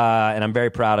earnings. And I'm very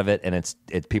proud of it, and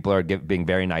people are being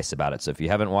very nice about it. So if you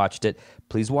haven't watched it,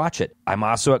 please watch it. I'm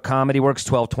also at Comedy Works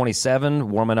 1227,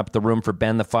 warming up the room for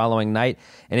Ben the following night.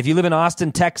 And if you live in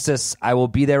Austin, Texas, I will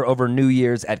be there over New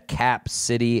Year's at Cap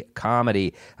City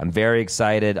Comedy. I'm very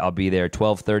excited. I'll be there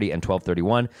 12:30 and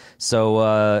 12:31. So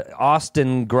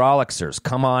Austin Grawlixers,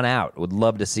 come on out. Would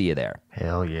love to see you there.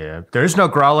 Hell yeah. There's no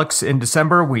Grawlix in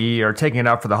December. We are taking it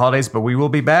out for the holidays, but we will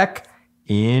be back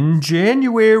in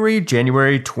January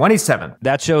 27th.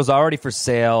 That show's already for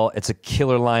sale. It's a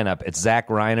killer lineup. It's Zach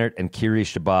Reinert and Kiri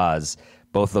Shabazz.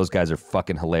 Both those guys are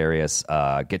fucking hilarious.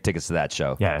 Get tickets to that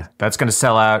show. Yeah, that's going to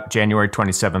sell out January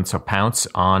 27th, so pounce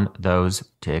on those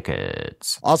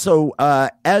tickets. Also,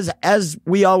 as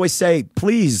we always say,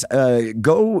 please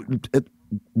go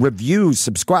review,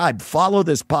 subscribe, follow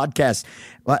this podcast,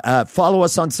 follow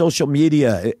us on social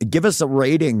media, give us a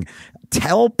rating.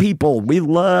 Tell people. We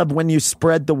love when you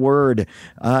spread the word,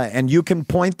 and you can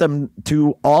point them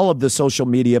to all of the social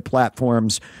media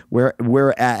platforms where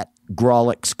we're at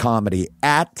Grawlix Comedy,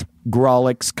 at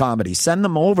Grawlix Comedy. Send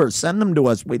them over. Send them to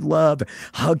us. We love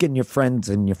hugging your friends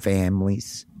and your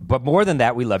families. But more than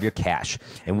that, we love your cash.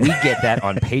 And we get that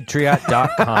on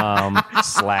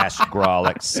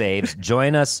patreon.com/Grawlix Saves.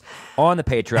 Join us on the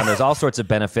Patreon. There's all sorts of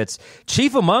benefits.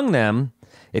 Chief among them,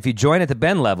 if you join at the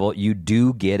Ben level, you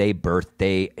do get a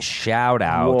birthday shout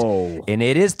out. Whoa. And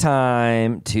it is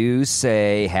time to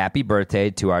say happy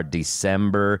birthday to our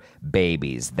December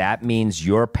babies. That means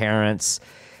your parents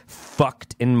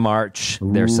fucked in March.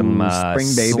 There's some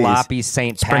spring babies. sloppy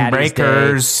St. Spring Patty's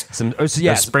breakers. Day. Some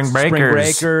spring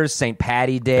breakers. St.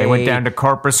 Patty Day. They went down to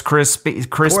Corpus Crispy.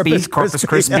 Corpus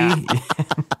Crispy. Yeah.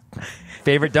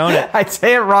 Favorite donut. I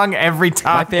say it wrong every My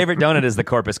time. favorite donut is the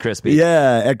Corpus Crispy.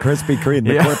 Yeah, at Krispy Kreme,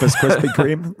 the Corpus Krispy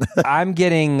Kreme. I'm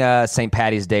getting St.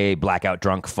 Patty's Day blackout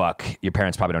drunk fuck. Your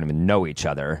parents probably don't even know each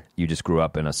other. You just grew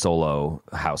up in a solo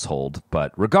household.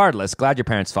 But regardless, glad your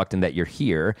parents fucked and that you're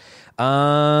here.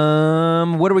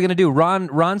 What are we going to do?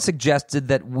 Ron suggested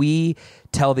that we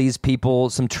tell these people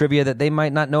some trivia that they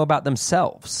might not know about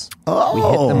themselves. Oh. We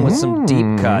hit them with some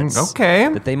deep cuts okay.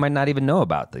 that they might not even know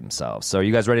about themselves. So are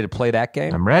you guys ready to play that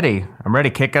game? I'm ready.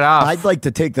 Kick it off. I'd like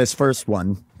to take this first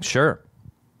one. Sure.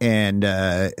 And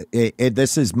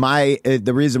this is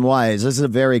the reason why is this is a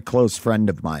very close friend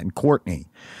of mine, Courtney.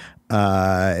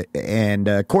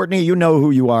 And Courtney, you know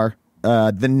who you are.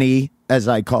 The knee, as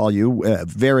I call you, a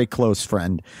very close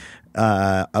friend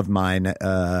of mine.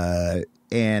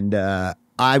 And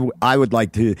I would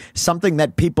like to, something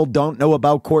that people don't know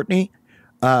about Courtney.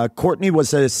 Courtney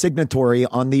was a signatory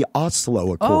on the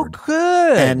Oslo Accord. Oh, good.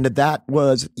 And that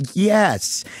was,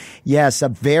 yes, a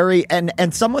very,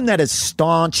 and someone that is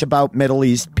staunch about Middle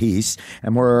East peace,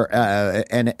 and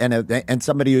and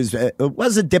somebody who's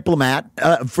was a diplomat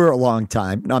for a long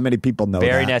time. Not many people know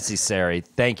Very that. necessary.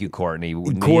 Thank you, Courtney.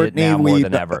 We need it Courtney, now more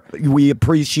than ever. We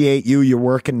appreciate you. Your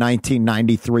work in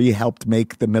 1993 helped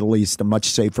make the Middle East a much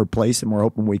safer place, and we're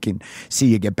hoping we can see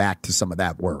you get back to some of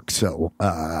that work. So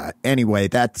anyway,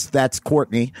 that's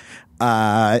Courtney.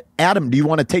 Adam, do you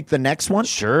want to take the next one?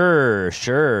 Sure.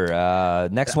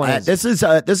 Next one is this is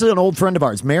an old friend of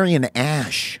ours, Marion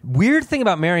Ash. weird thing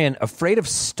about Marion, afraid of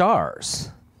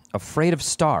stars.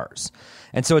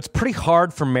 And so it's pretty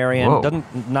hard for Marion.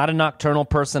 Not a nocturnal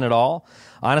person at all.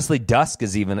 Honestly, dusk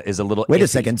is a little Wait iffy. a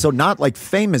second. So not like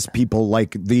famous people,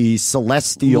 like the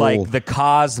celestial, Like the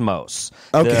cosmos,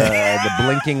 Okay. the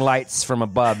blinking lights from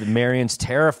above. Marion's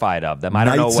terrified of them. I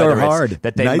don't Nights know whether are hard. it's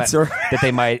that they Nights might, are- that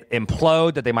they might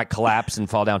implode, that they might collapse and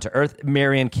fall down to earth.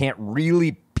 Marion can't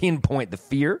really pinpoint the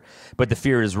fear, but the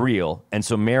fear is real, and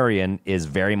so Marion is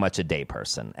very much a day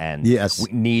person, and Yes.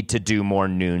 we need to do more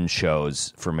noon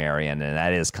shows for Marion, and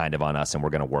that is kind of on us, and we're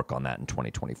going to work on that in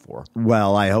 2024.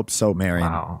 Well, I hope so,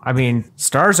 Marion. Wow. I mean,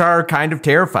 stars are kind of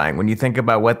terrifying when you think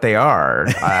about what they are.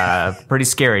 Pretty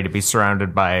scary to be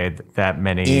surrounded by that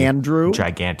many Andrew?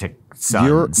 gigantic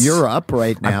suns. You're up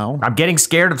right now. I'm getting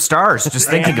scared of stars just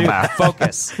thinking about it.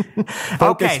 Focus.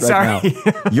 Okay, right sorry. now.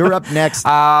 You're up next.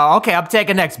 Okay, I'm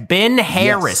taking next. Ben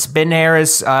Harris. Yes. Ben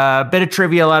Harris, bit of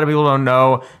trivia a lot of people don't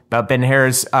know about Ben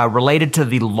Harris, related to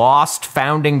the lost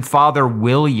founding father,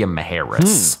 William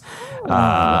Harris.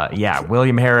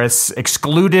 William Harris,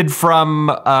 excluded from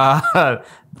all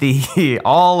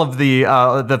of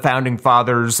the founding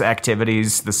fathers'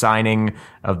 activities, the signing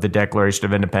of the Declaration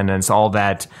of Independence, all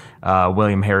that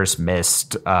William Harris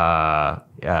missed,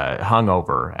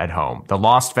 hungover at home. The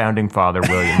lost founding father,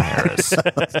 William Harris.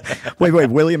 Wait.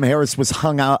 William Harris was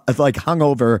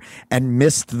hungover and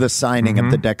missed the signing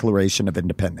of the Declaration of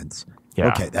Independence. Yeah.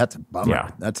 Okay, that's a bummer.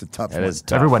 Yeah. That's a tough That one. is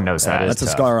tough. Everyone knows that. That's a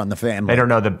scar on the family. They don't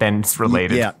know that Ben's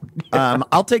related. Yeah.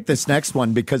 I'll take this next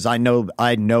one because I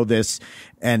know this,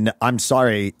 and I'm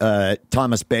sorry,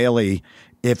 Thomas Bailey.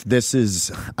 If this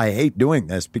is, I hate doing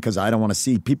this because I don't want to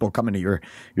see people coming to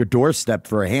your doorstep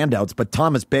for handouts. But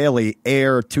Thomas Bailey,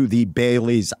 heir to the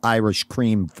Bailey's Irish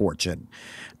Cream fortune.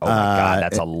 Oh my God,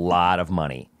 that's a lot of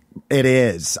money. It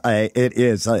is. It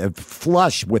is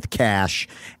flush with cash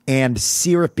and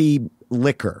syrupy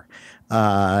liquor.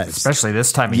 Especially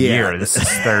this time of year.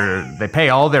 They pay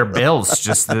all their bills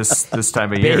just this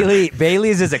time of year.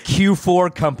 Bailey's is a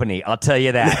Q4 company. I'll tell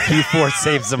you that. Q4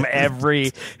 saves them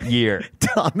every year.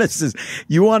 Thomas is,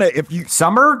 you want to, if you.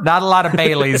 Summer, not a lot of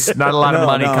Baileys, not a lot of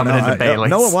money coming into Baileys.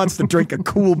 No one wants to drink a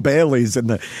cool Baileys in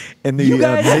the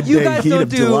midday heat of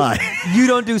July. You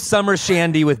don't do summer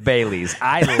shandy with Baileys.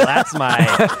 That's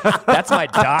my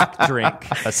doc drink.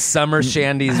 A summer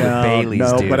shandies with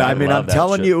Baileys, dude. But I'm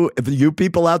telling you, if you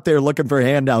people out there looking for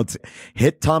handouts,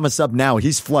 hit Thomas up now.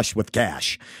 He's flush with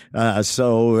cash.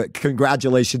 So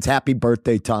congratulations. Happy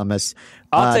birthday, Thomas.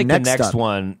 I'll take the next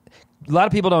one. A lot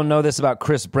of people don't know this about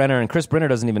Chris Brenner, and Chris Brenner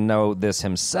doesn't even know this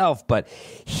himself, but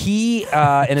he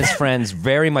and his friends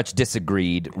very much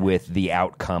disagreed with the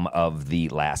outcome of the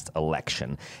last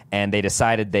election, and they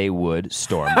decided they would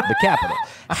storm the Capitol.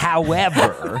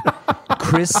 However,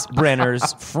 Chris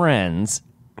Brenner's friends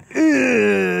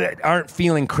aren't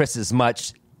feeling Chris as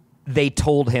much. They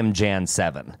told him Jan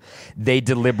 7. They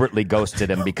deliberately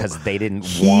ghosted him because they didn't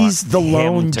want him to come. He's the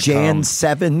lone Jan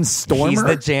 7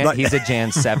 stormer? He's a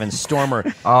Jan 7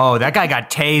 stormer. Oh, that guy got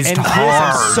tased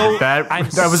hard.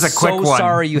 That was a quick one. I'm so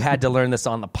sorry you had to learn this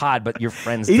on the pod, but your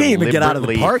friends He didn't even get out of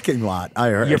the parking lot, I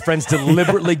heard. Your friends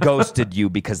deliberately ghosted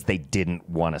you because they didn't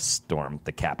want to storm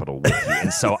the Capitol with you.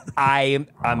 And so I'm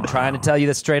trying to tell you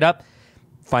this straight up.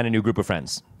 Find a new group of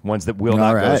friends. Ones that will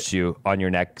not ghost you on your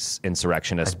next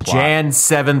insurrectionist plot. Jan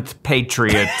 7th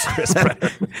Patriot.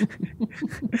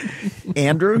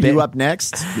 Andrew, you up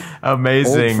next?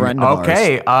 Amazing. Old friend of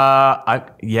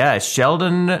ours.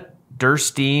 Sheldon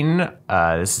Durstein.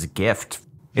 This is a gift.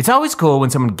 It's always cool when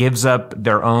someone gives up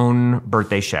their own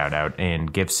birthday shout out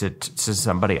and gives it to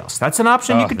somebody else. That's an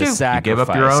option you could do. You give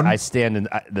up your own. I stand in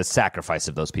the sacrifice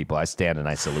of those people. I stand and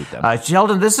I salute them.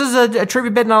 Sheldon, this is a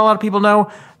trivia bit not a lot of people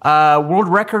know. World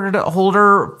record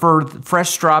holder for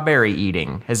fresh strawberry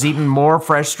eating. Has eaten more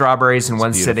fresh strawberries in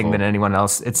one sitting than anyone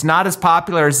else. It's not as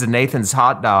popular as the Nathan's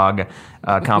hot dog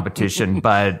competition,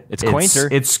 but it's quainter.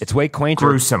 It's way quainter.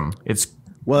 Gruesome. It's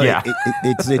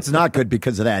not good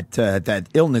because of that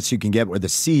illness you can get where the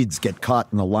seeds get caught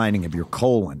in the lining of your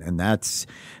colon, and that's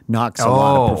knocks a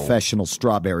lot of professional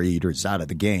strawberry eaters out of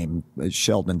the game.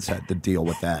 Sheldon's had to deal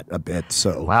with that a bit.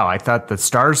 So wow, I thought the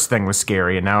stars thing was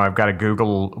scary, and now I've got to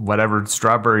Google whatever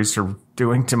strawberries are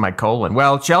doing to my colon.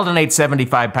 Well, Sheldon ate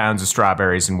 75 pounds of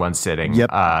strawberries in one sitting.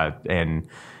 Yep. And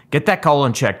get that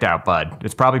colon checked out, bud.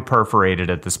 It's probably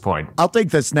perforated at this point. I'll take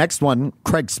this next one.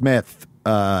 Craig Smith.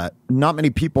 Not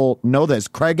many people know this.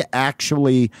 Craig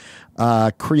actually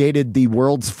created the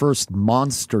world's first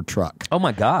monster truck. Oh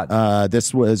my God!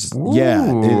 This was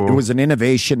it was an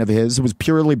innovation of his. It was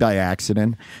purely by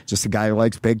accident. Just a guy who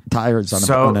likes big tires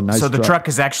on a nice truck. So the truck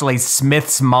is actually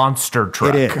Smith's monster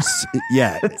truck. It is.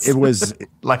 Yeah, it was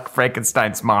like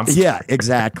Frankenstein's monster. Yeah,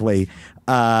 exactly.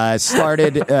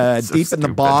 Started deep in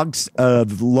the bogs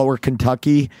of lower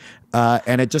Kentucky.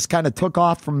 And it just kind of took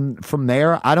off from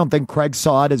there. I don't think Craig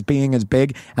saw it as being as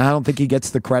big, and I don't think he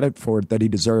gets the credit for it that he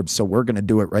deserves. So we're going to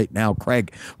do it right now.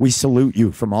 Craig, we salute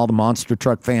you from all the monster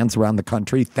truck fans around the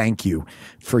country. Thank you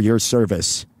for your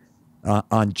service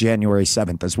on January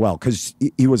 7th as well, because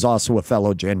he was also a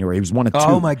fellow January. He was one of two.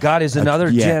 Oh, my God, is another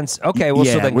gents. Okay, well,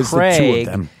 so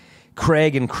then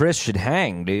Craig and Chris should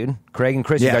hang, dude. Craig and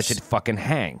Chris, you guys should fucking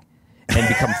hang. And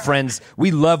become friends.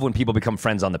 We love when people become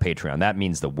friends on the Patreon. That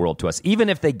means the world to us. Even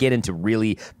if they get into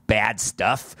really bad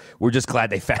stuff, we're just glad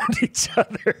they found each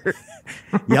other.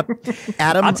 Yep.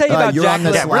 Adam, I'll tell you about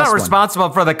Jacqueline. We're not responsible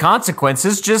for the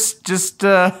consequences. Just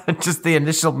the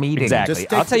initial meeting. Exactly.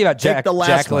 I'll tell you about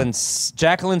Jacqueline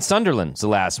Sunderland's the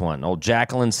last one. Old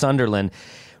Jacqueline Sunderland.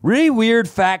 Really weird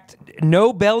fact.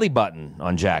 No belly button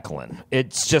on Jacqueline.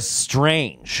 It's just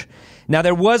strange. Now,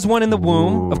 there was one in the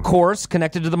womb, of course,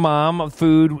 connected to the mom,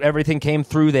 food, everything came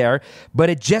through there, but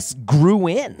it just grew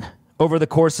in over the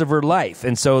course of her life.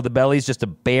 And so the belly's just a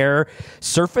bare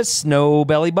surface, no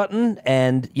belly button,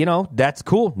 and, that's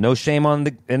cool. No shame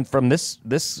and from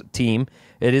this team.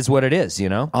 It is what it is,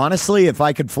 Honestly, if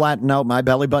I could flatten out my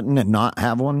belly button and not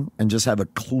have one and just have a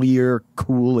clear,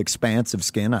 cool expanse of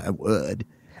skin, I would.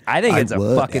 I think it's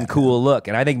a fucking cool look,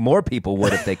 and I think more people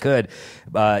would if they could.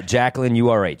 Jacqueline,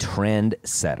 you are a trend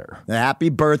setter. Happy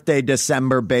birthday,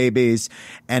 December babies,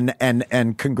 and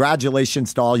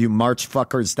congratulations to all you March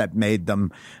fuckers that made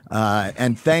them,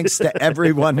 and thanks to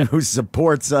everyone who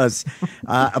supports us.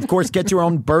 Of course, get your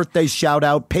own birthday shout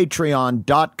out,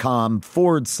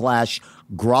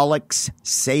 patreon.com/Grawlix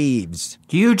Saves.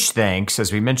 Huge thanks,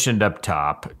 as we mentioned up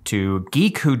top, to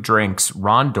Geek Who Drinks,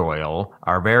 Ron Doyle,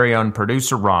 our very own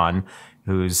producer Ron,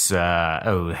 who's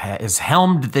has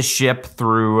helmed the ship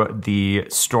through the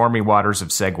stormy waters of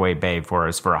Segway Bay for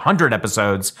us for 100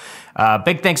 episodes.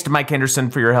 Big thanks to Mike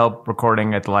Henderson for your help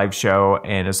recording at the live show.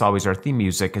 And as always, our theme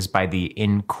music is by the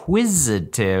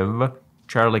inquisitive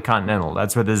Charlie Continental.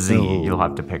 That's with a Z. You'll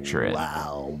have to picture it.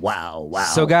 Wow.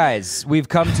 So, guys, we've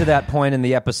come to that point in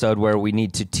the episode where we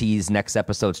need to tease next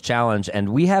episode's challenge, and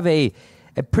we have a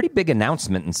pretty big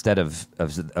announcement instead of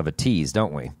a tease,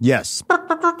 don't we? Yes.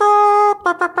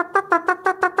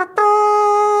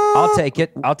 I'll take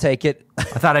it. I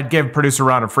thought I'd give producer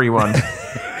Ron a free one.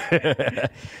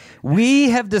 We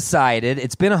have decided,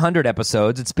 it's been 100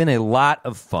 episodes. It's been a lot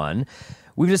of fun.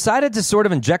 We've decided to sort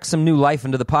of inject some new life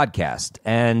into the podcast,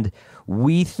 and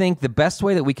we think the best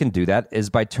way that we can do that is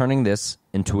by turning this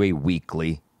into a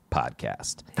weekly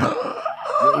podcast.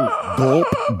 Gulp.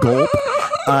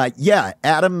 Yeah,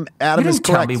 Adam You is didn't correct.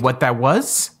 tell me what that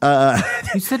was.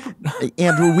 You said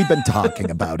Andrew, we've been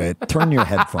talking about it. Turn your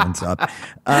headphones up.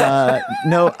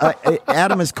 No,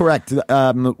 Adam is correct.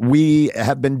 We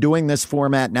have been doing this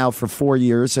format now for 4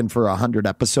 years and for 100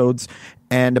 episodes.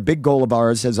 And a big goal of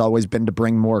ours has always been to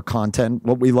bring more content.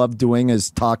 What we love doing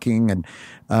is talking and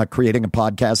creating a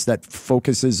podcast that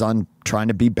focuses on trying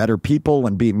to be better people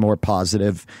and being more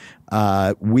positive.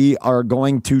 We are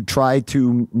going to try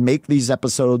to make these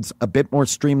episodes a bit more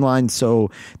streamlined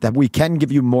so that we can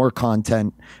give you more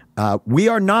content. We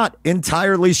are not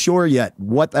entirely sure yet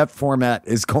what that format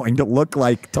is going to look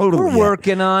like. Totally. We're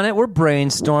working on it. We're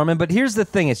brainstorming. But here's the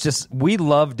thing. It's just, we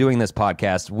love doing this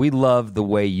podcast. We love the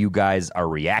way you guys are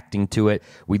reacting to it.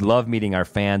 We love meeting our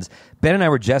fans. Ben and I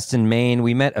were just in Maine.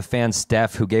 We met a fan,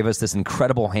 Steph, who gave us this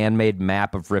incredible handmade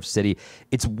map of Rift City.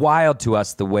 It's wild to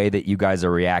us the way that you guys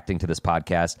are reacting to this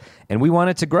podcast. And we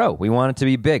want it to grow. We want it to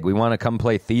be big. We want to come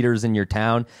play theaters in your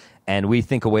town. And we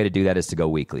think a way to do that is to go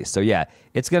weekly. So, yeah,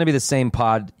 it's going to be the same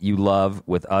pod you love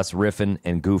with us riffing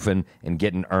and goofing and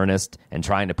getting earnest and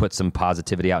trying to put some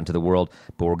positivity out into the world.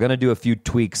 But we're going to do a few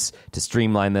tweaks to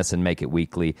streamline this and make it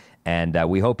weekly. And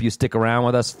we hope you stick around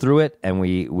with us through it. And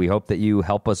we hope that you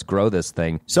help us grow this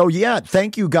thing. So, yeah,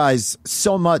 thank you guys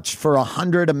so much for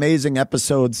 100 amazing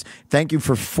episodes. Thank you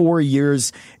for 4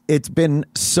 years. It's been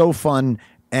so fun.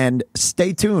 And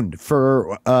stay tuned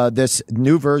for this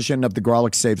new version of the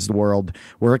Grawlix Saves the World.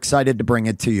 We're excited to bring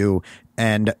it to you,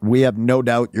 and we have no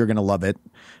doubt you're going to love it.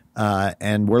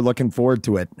 And we're looking forward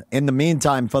to it. In the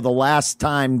meantime, for the last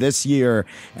time this year,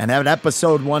 and at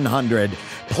episode 100,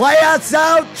 play us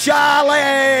out,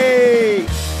 Charlie!